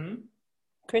 Yeah. Mm-hmm.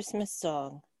 Christmas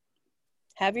song.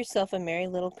 Have Yourself a Merry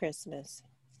Little Christmas.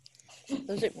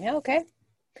 Those are okay.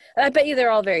 I bet you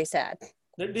they're all very sad.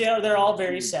 They're all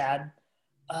very sad.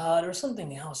 There was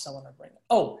something else I want to bring up.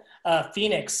 Oh,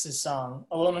 Phoenix's song,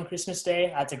 "Alone on Christmas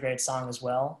Day." That's a great song as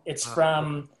well. It's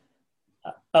from,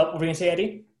 what were we going to say,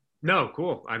 Eddie? No,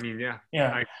 cool. I mean, yeah.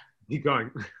 Keep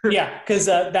going. Yeah, because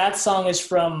that song is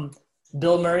from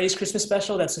Bill Murray's Christmas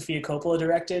special that Sofia Coppola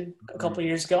directed a couple of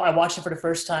years ago. I watched it for the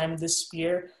first time this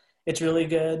year. It's really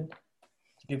good.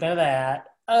 Big fan of that.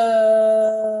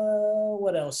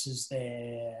 What else is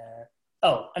there?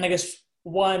 Oh, and I guess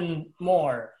one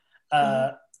more.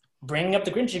 Bringing up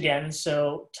the Grinch again.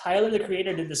 So Tyler, the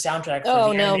creator, did the soundtrack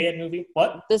for the animated movie.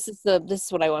 What? This is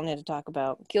what I wanted to talk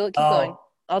about. Keep going.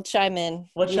 I'll chime in.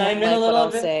 We'll chime in a little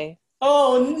bit. Say.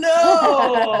 Oh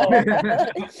no!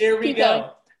 Here we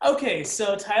go. Okay,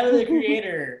 so Tyler, the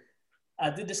creator,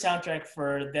 did the soundtrack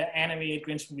for the animated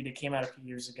Grinch movie that came out a few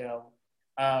years ago,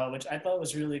 which I thought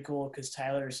was really cool because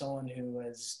Tyler is someone who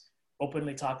has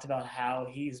openly talked about how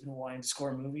he's been wanting to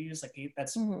score movies. Like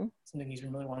that's something he's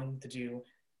been really wanting to do.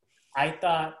 I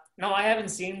haven't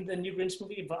seen the new Grinch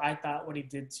movie, but I thought what he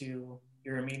did to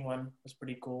You're a Mean One was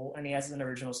pretty cool. And he has an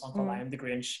original song called I Am the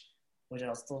Grinch, which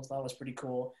I still thought was pretty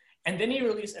cool. And then he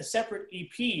released a separate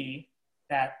EP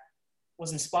that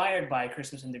was inspired by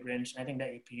Christmas and the Grinch. And I think that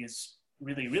EP is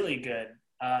really, really good.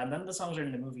 None of the songs are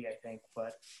in the movie, I think,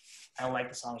 but I like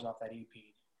the songs off that EP.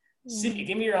 Sydney,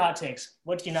 give me your hot takes.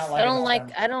 What do you not like? I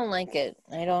don't like it.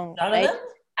 None of them?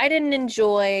 I didn't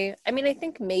enjoy. I mean, I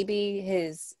think maybe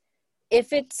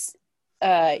if it's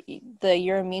the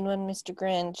 "You're a Mean One, Mr.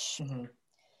 Grinch"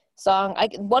 song.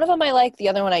 One of them I like, the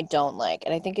other one I don't like,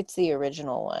 and I think it's the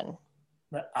original one.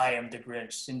 I am the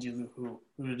Grinch. Cindy Lou Who.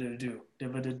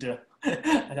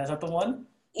 That's not the one?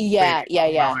 Yeah. I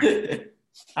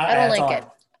don't like it.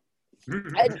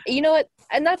 You know what?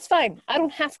 And that's fine. I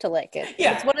don't have to like it.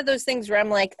 Yeah. It's one of those things where I'm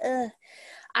like,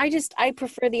 I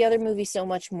prefer the other movie so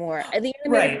much more. The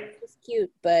animated movie is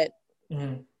cute, but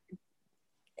I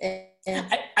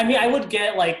mean, I would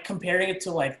get like comparing it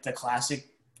to like the classic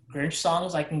Grinch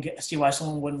songs. I can see why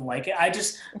someone wouldn't like it. I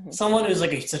just someone who's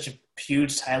like such a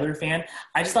huge Tyler fan.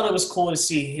 I just thought it was cool to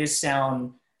see his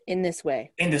sound in this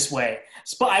way.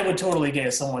 But I would totally get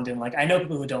if someone didn't like. I know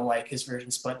people who don't like his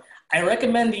versions, but I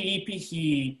recommend the EP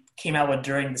he came out with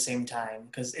during the same time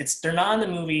because they're not in the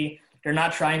movie. They're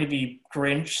not trying to be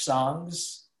Grinch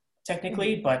songs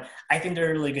technically, but I think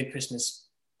they're really good Christmas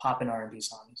pop and R&B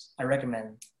songs. I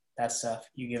recommend that stuff.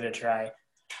 You give it a try.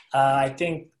 I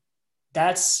think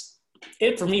that's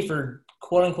it for me for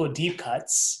quote unquote deep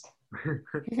cuts.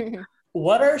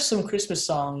 What are some Christmas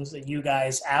songs that you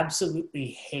guys absolutely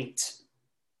hate?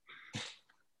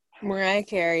 Mariah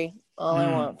Carey, All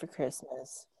I Want for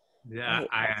Christmas. Yeah,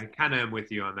 I kind of am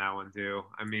with you on that one too.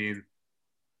 I mean,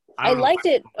 I liked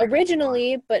it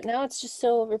originally, but now it's just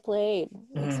so overplayed.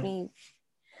 It makes me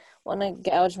want to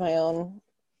gouge my own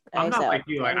eyes out. I'm not like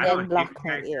you. Like, I don't block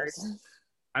my ears.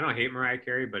 I don't hate Mariah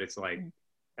Carey, but it's like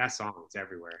that song is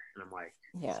everywhere, and I'm like,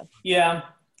 Yeah. Yeah,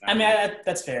 I mean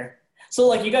that's fair. So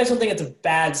like, you guys don't think it's a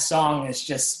bad song? It's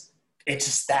just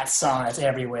that song that's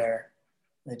everywhere.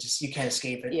 It just, you can't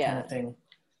escape it, kind of thing.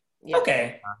 Yeah.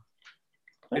 Okay.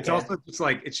 it's also just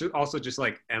like it's also just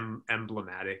like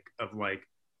emblematic of like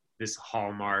this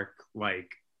hallmark,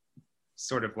 like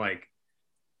sort of like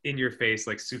in your face,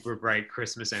 like super bright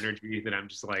Christmas energy that I'm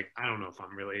just like, I don't know if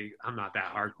I'm not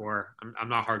that hardcore. I'm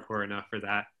not hardcore enough for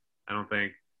that. I don't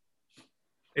think.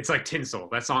 It's like tinsel.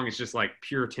 That song is just like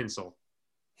pure tinsel.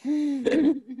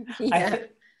 Yeah.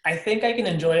 I think I can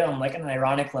enjoy it on like an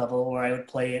ironic level, where I would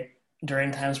play it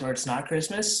during times where it's not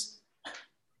Christmas.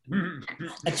 I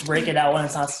just break it out when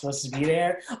it's not supposed to be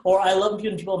there. Or I love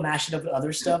when people mash it up with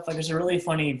other stuff. Like, there's a really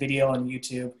funny video on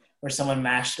YouTube where someone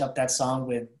mashed up that song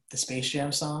with the Space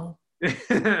Jam song.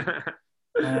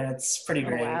 It's pretty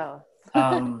great. Oh,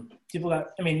 wow. People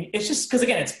got, I mean, it's just because,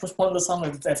 again, it's one of the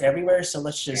songs that's everywhere, so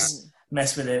let's just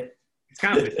mess with it. It's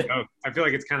kind of a joke. I feel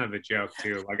like it's kind of a joke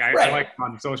too. Like I like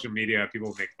on social media,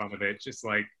 people make fun of it. Just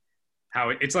like how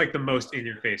it's like the most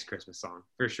in-your-face Christmas song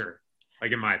for sure.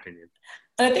 Like in my opinion.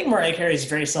 And I think Mariah Carey is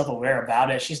very self-aware about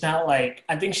it. She's not like,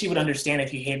 I think she would understand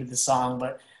if you hated the song,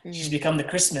 but she's become the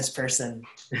Christmas person,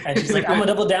 and she's like, I'm gonna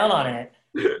double down on it.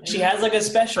 She has like a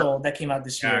special that came out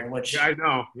this year, which I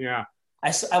know, yeah.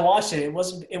 I watched it.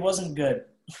 It wasn't good.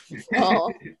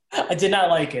 Oh. I did not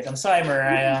like it. I'm sorry,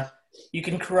 Mariah. You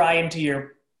can cry into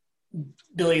your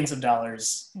billions of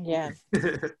dollars. Yeah.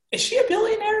 Is she a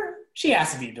billionaire? She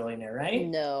has to be a billionaire, right?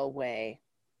 No way.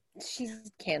 She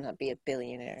cannot be a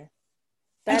billionaire.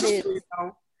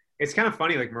 It's kind of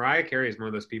funny. Like Mariah Carey is one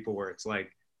of those people where it's like,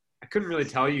 I couldn't really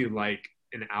tell you like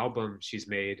an album she's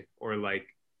made or like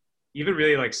even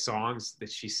really like songs that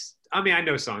I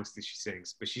know songs that she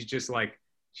sings, but she just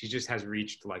has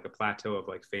reached like a plateau of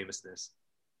like famousness,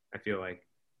 I feel like.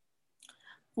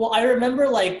 Well, I remember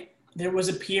like there was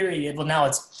a period, well now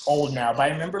it's old now, but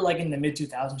I remember like in the mid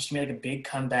 2000s she made like a big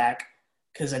comeback,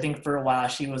 because I think for a while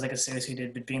she was like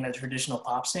associated with being a traditional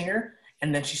pop singer,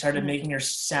 and then she started making her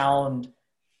sound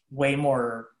way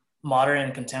more modern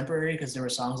and contemporary, because there were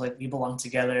songs like We Belong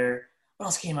Together. What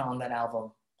else came out on that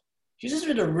album? She just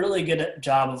did a really good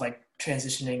job of like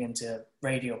transitioning into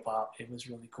radio pop. It was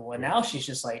really cool. And now she's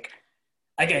just like,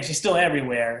 again, she's still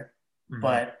everywhere,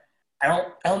 but I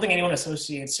don't think anyone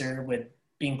associates her with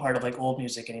being part of like old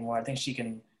music anymore. I think she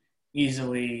can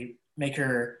easily make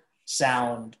her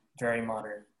sound very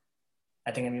modern.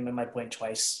 I think I made my point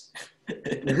twice.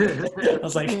 I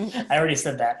was like, I already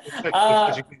said that.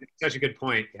 Such a good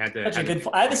point. I had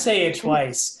to say it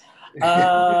twice.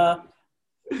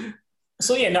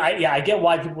 So I get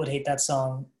why people would hate that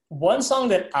song. One song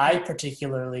that I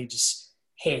particularly just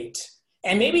hate,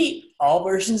 and maybe all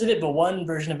versions of it, but one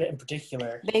version of it in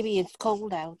particular. Baby, it's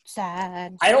cold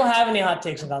outside. I don't have any hot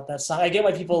takes about that song. I get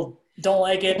why people don't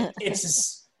like it. It's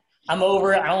just, I'm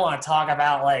over it. I don't want to talk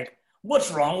about like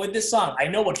what's wrong with this song. I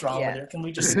know what's wrong with it. Can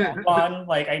we just move on?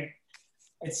 Like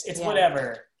it's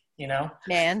whatever, you know?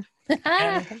 Man.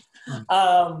 And,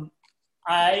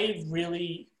 I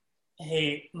really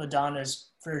hate Madonna's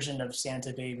version of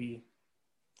Santa Baby.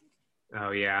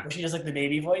 Oh yeah. Where she does like the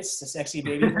baby voice, the sexy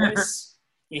baby voice.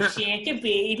 It's Santa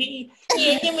Baby.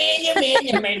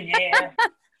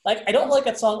 Like, I don't like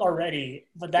that song already,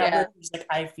 but that version is like,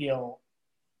 I feel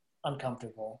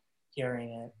uncomfortable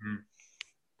hearing it.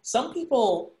 Some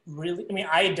people really, I mean,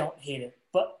 I don't hate it,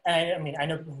 but I mean, I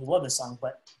know people who love this song,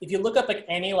 but if you look up like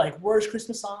any like worst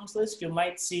Christmas songs list, you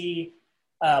might see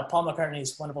Paul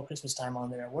McCartney's Wonderful Christmas Time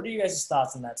on there. What are you guys'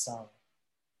 thoughts on that song?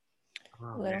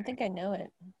 Oh, I don't think I know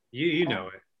it. You know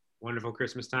it. Wonderful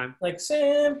Christmas Time. Like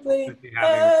simply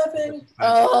having.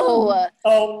 Oh.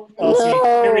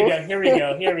 See, here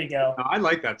we go. No, I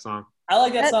like that song. I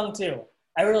like that song too.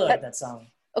 I really like that song.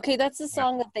 Okay, that's the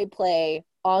song that they play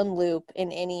on loop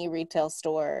in any retail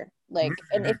store. Like,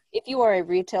 and if you are a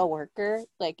retail worker,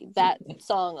 like that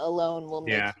song alone will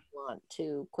make you want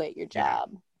to quit your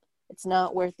job. It's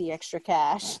not worth the extra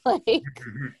cash, like,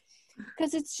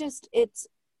 because it's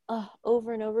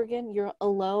over and over again. You're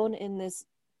alone in this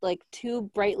like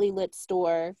too brightly lit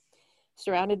store,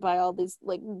 surrounded by all this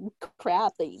like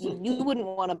crap that you wouldn't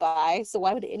want to buy. So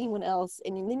why would anyone else?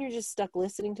 And then you're just stuck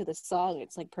listening to the song.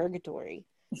 It's like purgatory.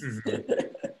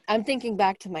 I'm thinking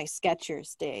back to my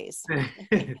Skechers days.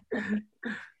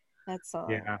 That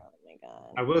song. Yeah. Oh my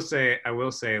god. I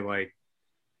will say like,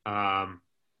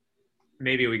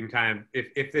 maybe we can kind of,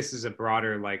 if this is a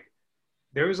broader, like,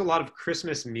 there was a lot of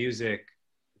Christmas music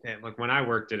that, like, when I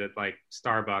worked at like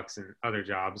Starbucks and other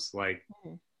jobs, like,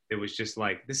 it was just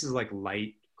like, this is like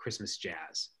light Christmas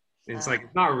jazz. It's like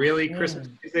it's not really Mm. Christmas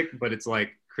music, but it's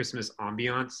like Christmas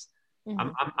ambiance.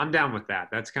 Mhm. I'm down with that.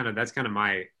 That's kind of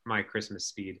my Christmas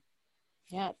speed.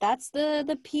 Yeah, that's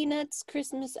the Peanuts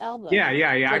Christmas album. Yeah.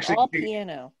 It's like Actually, all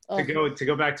piano. to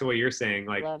go back to what you're saying,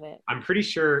 like Love it. I'm pretty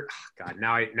sure. God,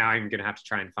 now I'm gonna have to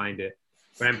try and find it,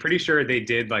 but I'm pretty sure they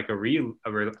did like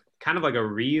kind of like a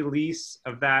release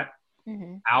of that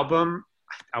Hmm. album.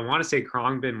 I want to say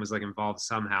Khruangbin was like involved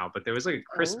somehow, but there was like a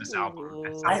Christmas album.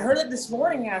 Oh. I heard it this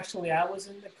morning, actually. I was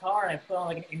in the car and I put on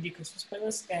like an indie Christmas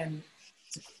playlist, and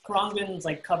Khruangbin's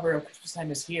like cover of Christmas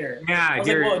Time Is Here. Yeah, I was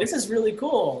like, whoa, this is really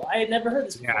cool. I had never heard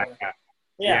this before.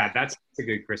 Yeah, that's a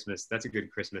good Christmas. That's a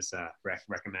good Christmas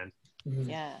recommend. Mhm.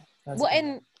 Yeah. That's Well,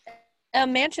 cool.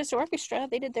 and Manchester Orchestra,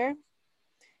 they did their.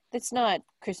 It's not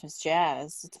Christmas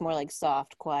jazz. It's more like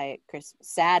soft, quiet,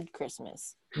 sad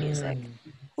Christmas music,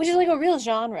 Mm. which is like a real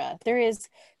genre. There is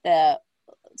the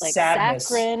like Sadness.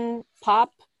 saccharine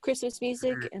pop Christmas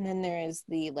music, and then there is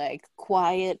the like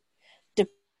quiet,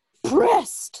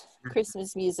 depressed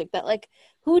Christmas music that like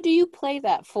who do you play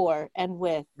that for and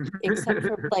with except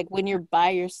for like when you're by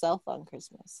yourself on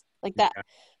Christmas like that.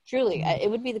 Truly, it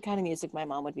would be the kind of music my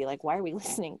mom would be like, why are we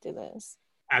listening to this?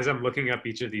 As I'm looking up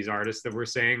each of these artists that we're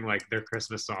saying, like their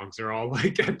Christmas songs are all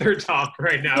like at their top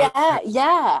right now.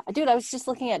 Yeah, dude, I was just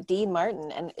looking at Dean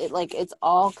Martin and it's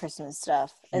all Christmas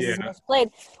stuff as his most played,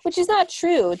 which is not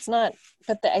true. It's not,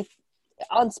 but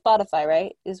on Spotify,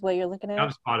 right, is what you're looking at?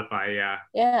 On Spotify, yeah.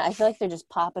 Yeah, I feel like they're just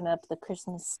popping up the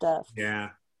Christmas stuff. Yeah.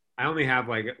 I only have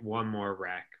like one more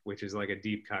rec, which is like a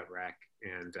deep cut rec.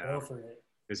 And Go for it.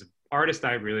 there's an artist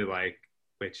I really like,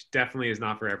 which definitely is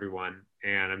not for everyone.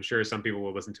 And I'm sure some people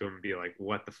will listen to him and be like,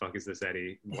 what the fuck is this,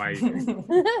 Eddie? Why?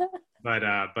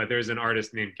 But there's an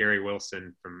artist named Gary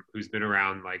Wilson who's been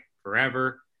around like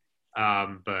forever.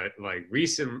 But like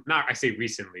I say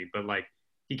recently, but like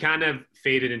he kind of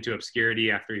faded into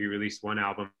obscurity after he released one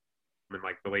album in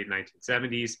like the late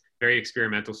 1970s. Very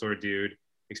experimental sort of dude,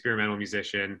 experimental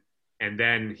musician. And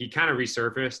then he kind of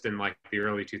resurfaced in like the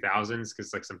early 2000s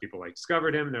because like some people like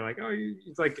discovered him. And they're like, oh,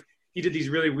 he's like, he did these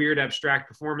really weird abstract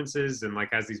performances and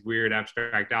like has these weird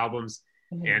abstract albums.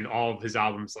 And all of his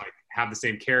albums like have the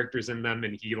same characters in them,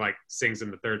 and he like sings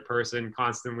in the third person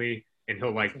constantly, and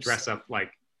he'll like dress up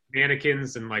like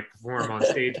mannequins and like perform on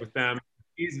stage with them.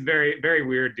 He's a very, very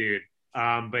weird dude.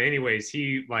 But anyways,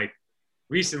 he like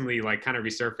recently like kind of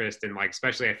resurfaced, and like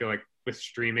especially I feel like with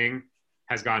streaming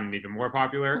has gotten even more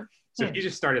popular. So he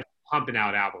just started pumping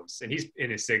out albums, and he's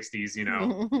in his 60s, you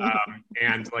know.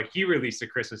 And like he released a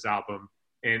Christmas album,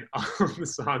 and all the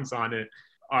songs on it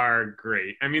are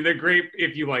great. I mean, they're great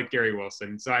if you like Gary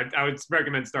Wilson. So I would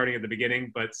recommend starting at the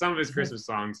beginning, but some of his Christmas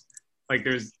songs, like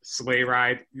there's Sleigh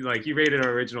Ride, like he rated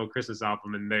our original Christmas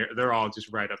album, and they're all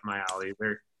just right up my alley.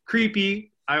 They're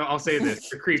creepy. I'll say this,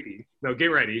 they're creepy. No, get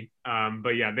ready.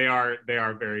 But yeah, they are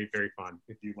very, very fun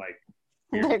if you like.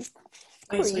 They're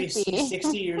Wait, so he's creepy.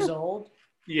 60 years old?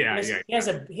 Yeah. He has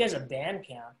a band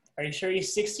camp. Are you sure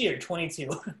he's 60 or 22?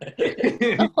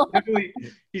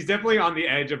 He's definitely on the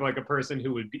edge of like a person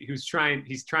he's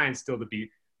trying still to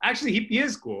be. Actually, he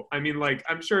is cool. I mean, like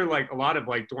I'm sure like a lot of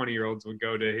like 20-year-olds would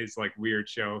go to his like weird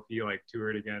show if he like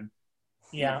toured again.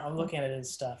 Yeah, I'm looking at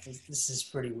his stuff. This is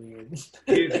pretty weird.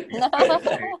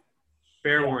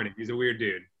 Fair warning, he's a weird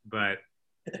dude, but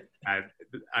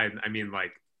I mean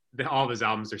like all of his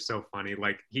albums are so funny.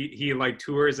 Like he like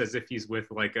tours as if he's with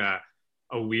like a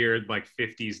weird like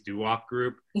 50s doo-wop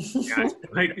group. Yeah,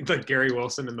 like Gary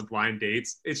Wilson and the Blind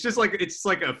Dates. It's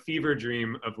like a fever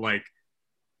dream of like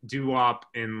doo-wop,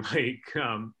 and like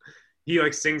he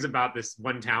like sings about this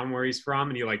one town where he's from,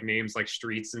 and he like names like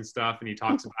streets and stuff, and he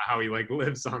talks about how he like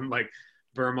lives on like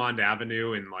Vermont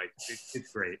Avenue, and like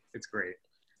it's great. It's great.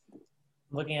 I'm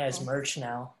looking at his merch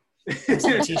now. There's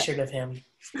a t-shirt of him.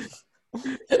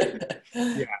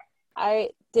 Yeah. I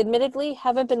admittedly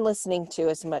haven't been listening to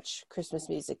as much Christmas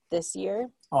music this year.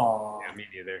 Aww. Yeah, me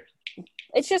neither.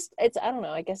 It's I don't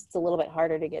know, I guess it's a little bit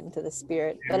harder to get into the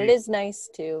spirit, but it is nice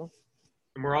to.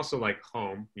 And we're also like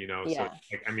home, you know. Yeah. So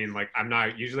like I mean like I'm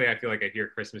not usually, I feel like I hear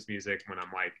Christmas music when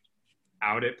I'm like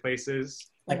out at places.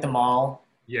 Like the mall,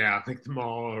 Yeah, like the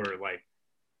mall or like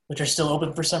which are still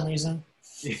open for some reason.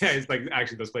 yeah, it's like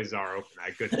actually those places are open.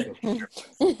 I couldn't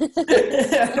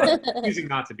choosing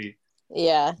not to be.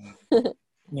 Yeah.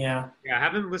 Yeah. Yeah, I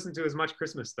haven't listened to as much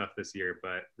Christmas stuff this year,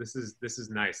 but this is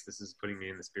nice. This is putting me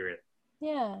in the spirit.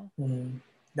 Yeah.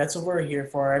 That's what we're here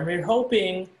for. And we're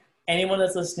hoping anyone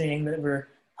that's listening that we're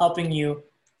helping you,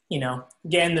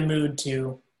 get in the mood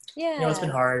to, Yeah. it's been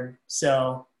hard.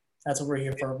 So that's what we're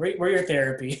here for. We're your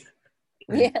therapy.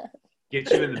 Yeah. Get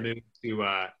you in the mood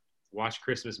to watch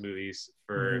Christmas movies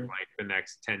for like the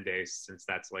next 10 days, since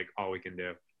that's like all we can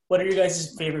do. What are your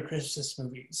guys' favorite Christmas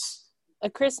movies? A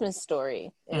Christmas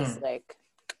Story is like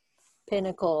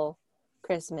pinnacle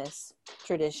Christmas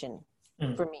tradition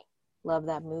for me. Love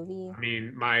that movie. I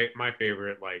mean, my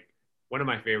favorite, like one of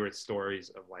my favorite stories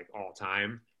of like all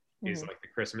time is like the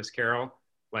Christmas Carol,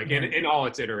 like in all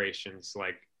its iterations.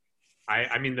 Like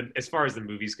I mean, as far as the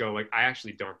movies go, like I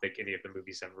actually don't think any of the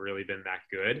movies have really been that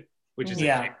good, which is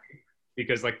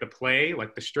because like the play,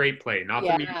 like the straight play, not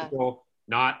the musical,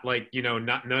 not like, you know,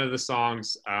 not none of the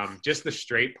songs, just the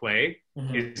straight play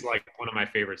is like one of my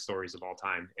favorite stories of all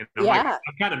time. And I'm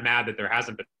kind of mad that there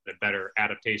hasn't been a better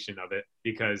adaptation of it,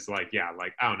 because like,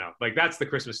 like, I don't know, like that's the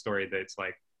Christmas story that's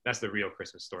like, that's the real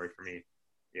Christmas story for me.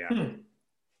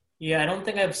 Yeah, I don't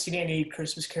think I've seen any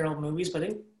Christmas Carol movies, but I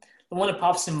think the one that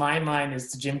pops in my mind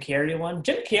is the Jim Carrey one.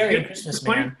 Jim Carrey and Christmas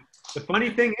Man. The funny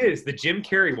thing is, the Jim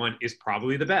Carrey one is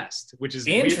probably the best, which is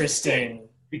interesting.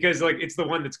 Because like it's the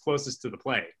one that's closest to the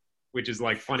play, which is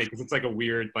like funny because it's like a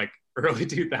weird like early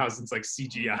 2000s like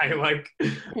CGI like.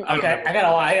 Okay, I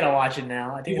gotta watch it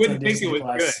now. I think you wouldn't think it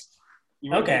was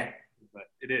good. Okay, but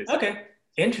it is. Okay,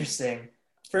 interesting.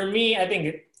 For me, I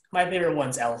think my favorite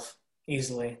one's Elf.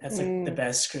 Easily, that's like the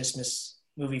best Christmas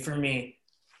movie for me.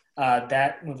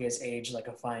 That movie has aged like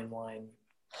a fine wine.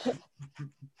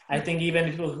 I think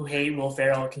even people who hate Will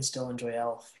Ferrell can still enjoy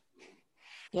Elf.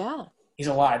 Yeah. He's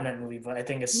alive in that movie, but I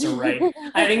think it's so right.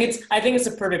 I think it's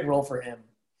a perfect role for him.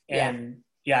 And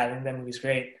I think that movie's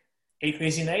great. 8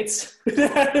 Crazy Nights with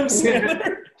Adam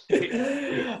Sandler.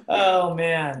 Oh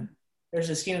man. There's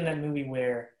a scene in that movie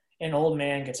where an old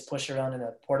man gets pushed around in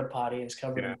a porta potty and is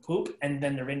covered in poop, and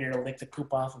then the reindeer will lick the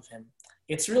poop off of him.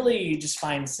 It's really just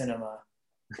fine cinema.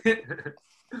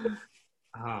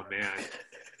 Oh man.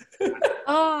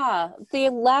 The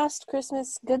last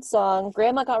Christmas good song,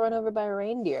 Grandma Got Run Over by a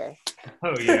Reindeer.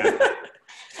 Oh yeah.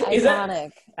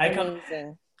 Iconic.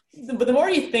 Amazing. But the more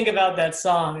you think about that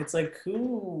song, it's like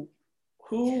who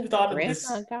thought of this?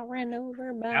 Grandma got run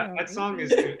over by that song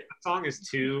is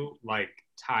too like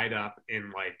tied up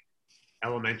in like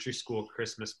elementary school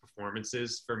Christmas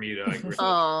performances for me to like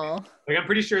like I'm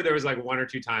pretty sure there was like 1 or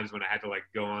 2 times when I had to like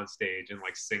go on stage and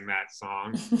like sing that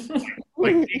song,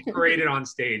 like be paraded on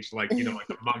stage like, you know, like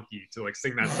a monkey to like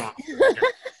sing that song,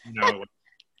 you know, like,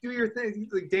 do your thing,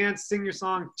 like dance, sing your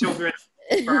song, children,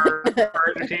 for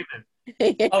entertainment.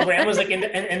 Oh, Grandma's like in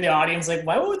the audience, like,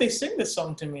 why would they sing this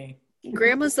song to me?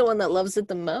 Grandma's the one that loves it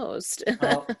the most.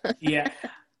 Yeah.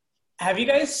 Have you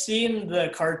guys seen the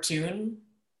cartoon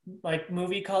like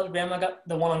movie called Grandma Got,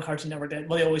 the one on Cartoon Network that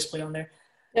they always play on there?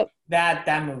 Yep.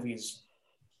 That movie's,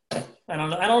 I don't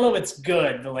know if it's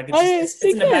good, but like it's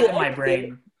in the back of my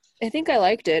brain. I think I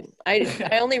liked it.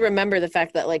 I only remember the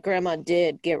fact that like Grandma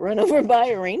did get run over by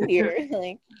a reindeer.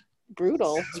 Like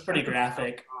brutal. It's pretty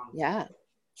graphic. Yeah.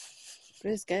 It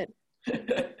was good.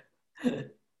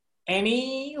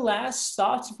 Any last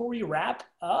thoughts before we wrap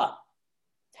up?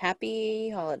 Happy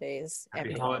holidays.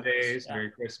 Happy holidays.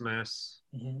 Merry Christmas.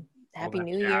 Happy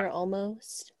New Year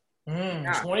almost.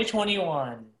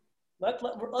 2021.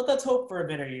 Let's hope for a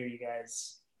better year, you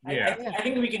guys. Yeah. I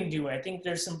think we can do it. I think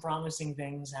there's some promising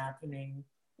things happening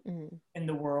in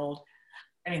the world.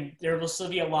 I mean, there will still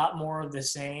be a lot more of the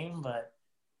same, but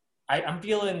I'm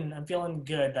feeling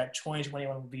good that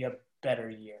 2021 will be a better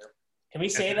year. Can we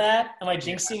say that? Am I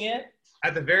jinxing it?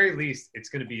 At the very least, it's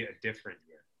going to be a different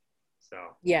year. So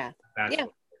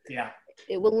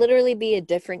it will literally be a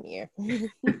different year.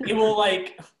 It will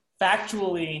like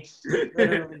factually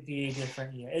literally be a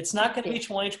different year. It's not going to be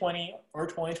 2020 or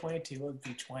 2022. It'll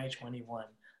be 2021.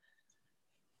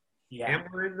 Yeah. And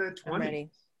we're in the 20s.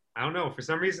 I don't know. For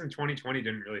some reason, 2020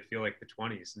 didn't really feel like the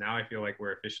 20s. Now I feel like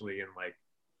we're officially in like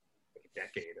a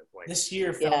decade of like. This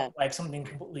year felt like something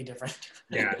completely different.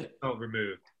 Yeah, it felt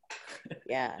removed.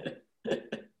 Yeah.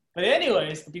 But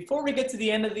anyways, before we get to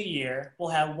the end of the year, we'll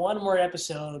have one more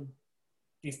episode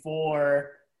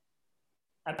before.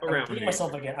 I'm repeating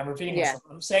myself again. I'm repeating myself.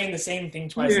 I'm saying the same thing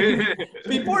twice.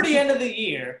 Before the end of the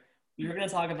year, we were going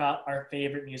to talk about our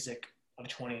favorite music of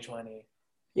 2020.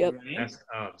 Yep.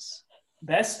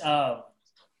 Best of.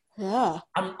 Yeah.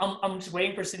 I'm just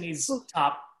waiting for Sydney's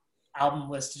top album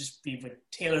list to just be with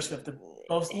Taylor Swift.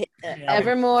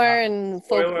 Evermore and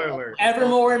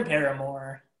Evermore and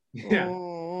Paramore. Yeah.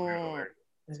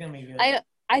 It's gonna be good.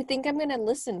 I think I'm gonna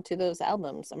listen to those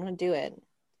albums. I'm gonna do it.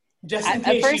 Just in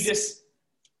case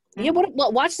Yeah,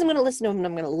 watch them. I'm gonna listen to them and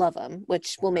I'm gonna love them,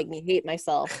 which will make me hate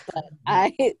myself. But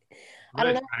I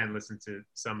don't know. Try and listen to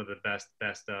some of the best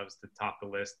ofs to top the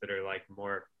list that are like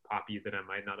more poppy that I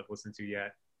might not have listened to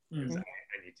yet. I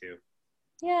need to.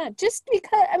 Yeah, just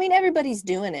because, I mean, everybody's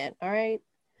doing it, all right?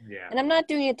 Yeah. And I'm not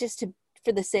doing it just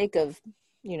for the sake of,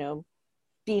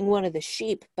 being one of the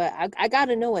sheep, but I got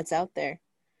to know what's out there.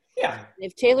 Yeah,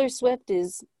 If Taylor Swift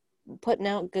is putting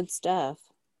out good stuff,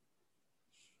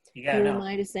 you gotta who know. am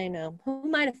I to say no? Who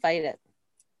am I to fight it?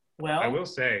 Well, I will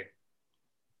say,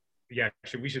 yeah,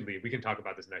 we should leave. We can talk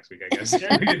about this next week, I guess. Sure.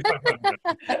 We can talk about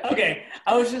that. okay.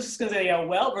 I was just gonna say,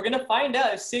 well, we're gonna find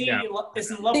out if Cindy Yeah.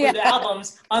 is in love with the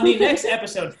albums on the next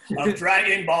episode of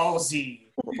Dragon Ball Z.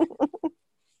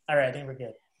 All right, I think we're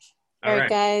good. All right,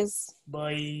 guys.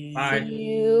 Bye. Bye. See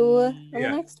you on Yeah.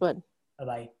 the next one.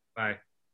 Bye. Bye.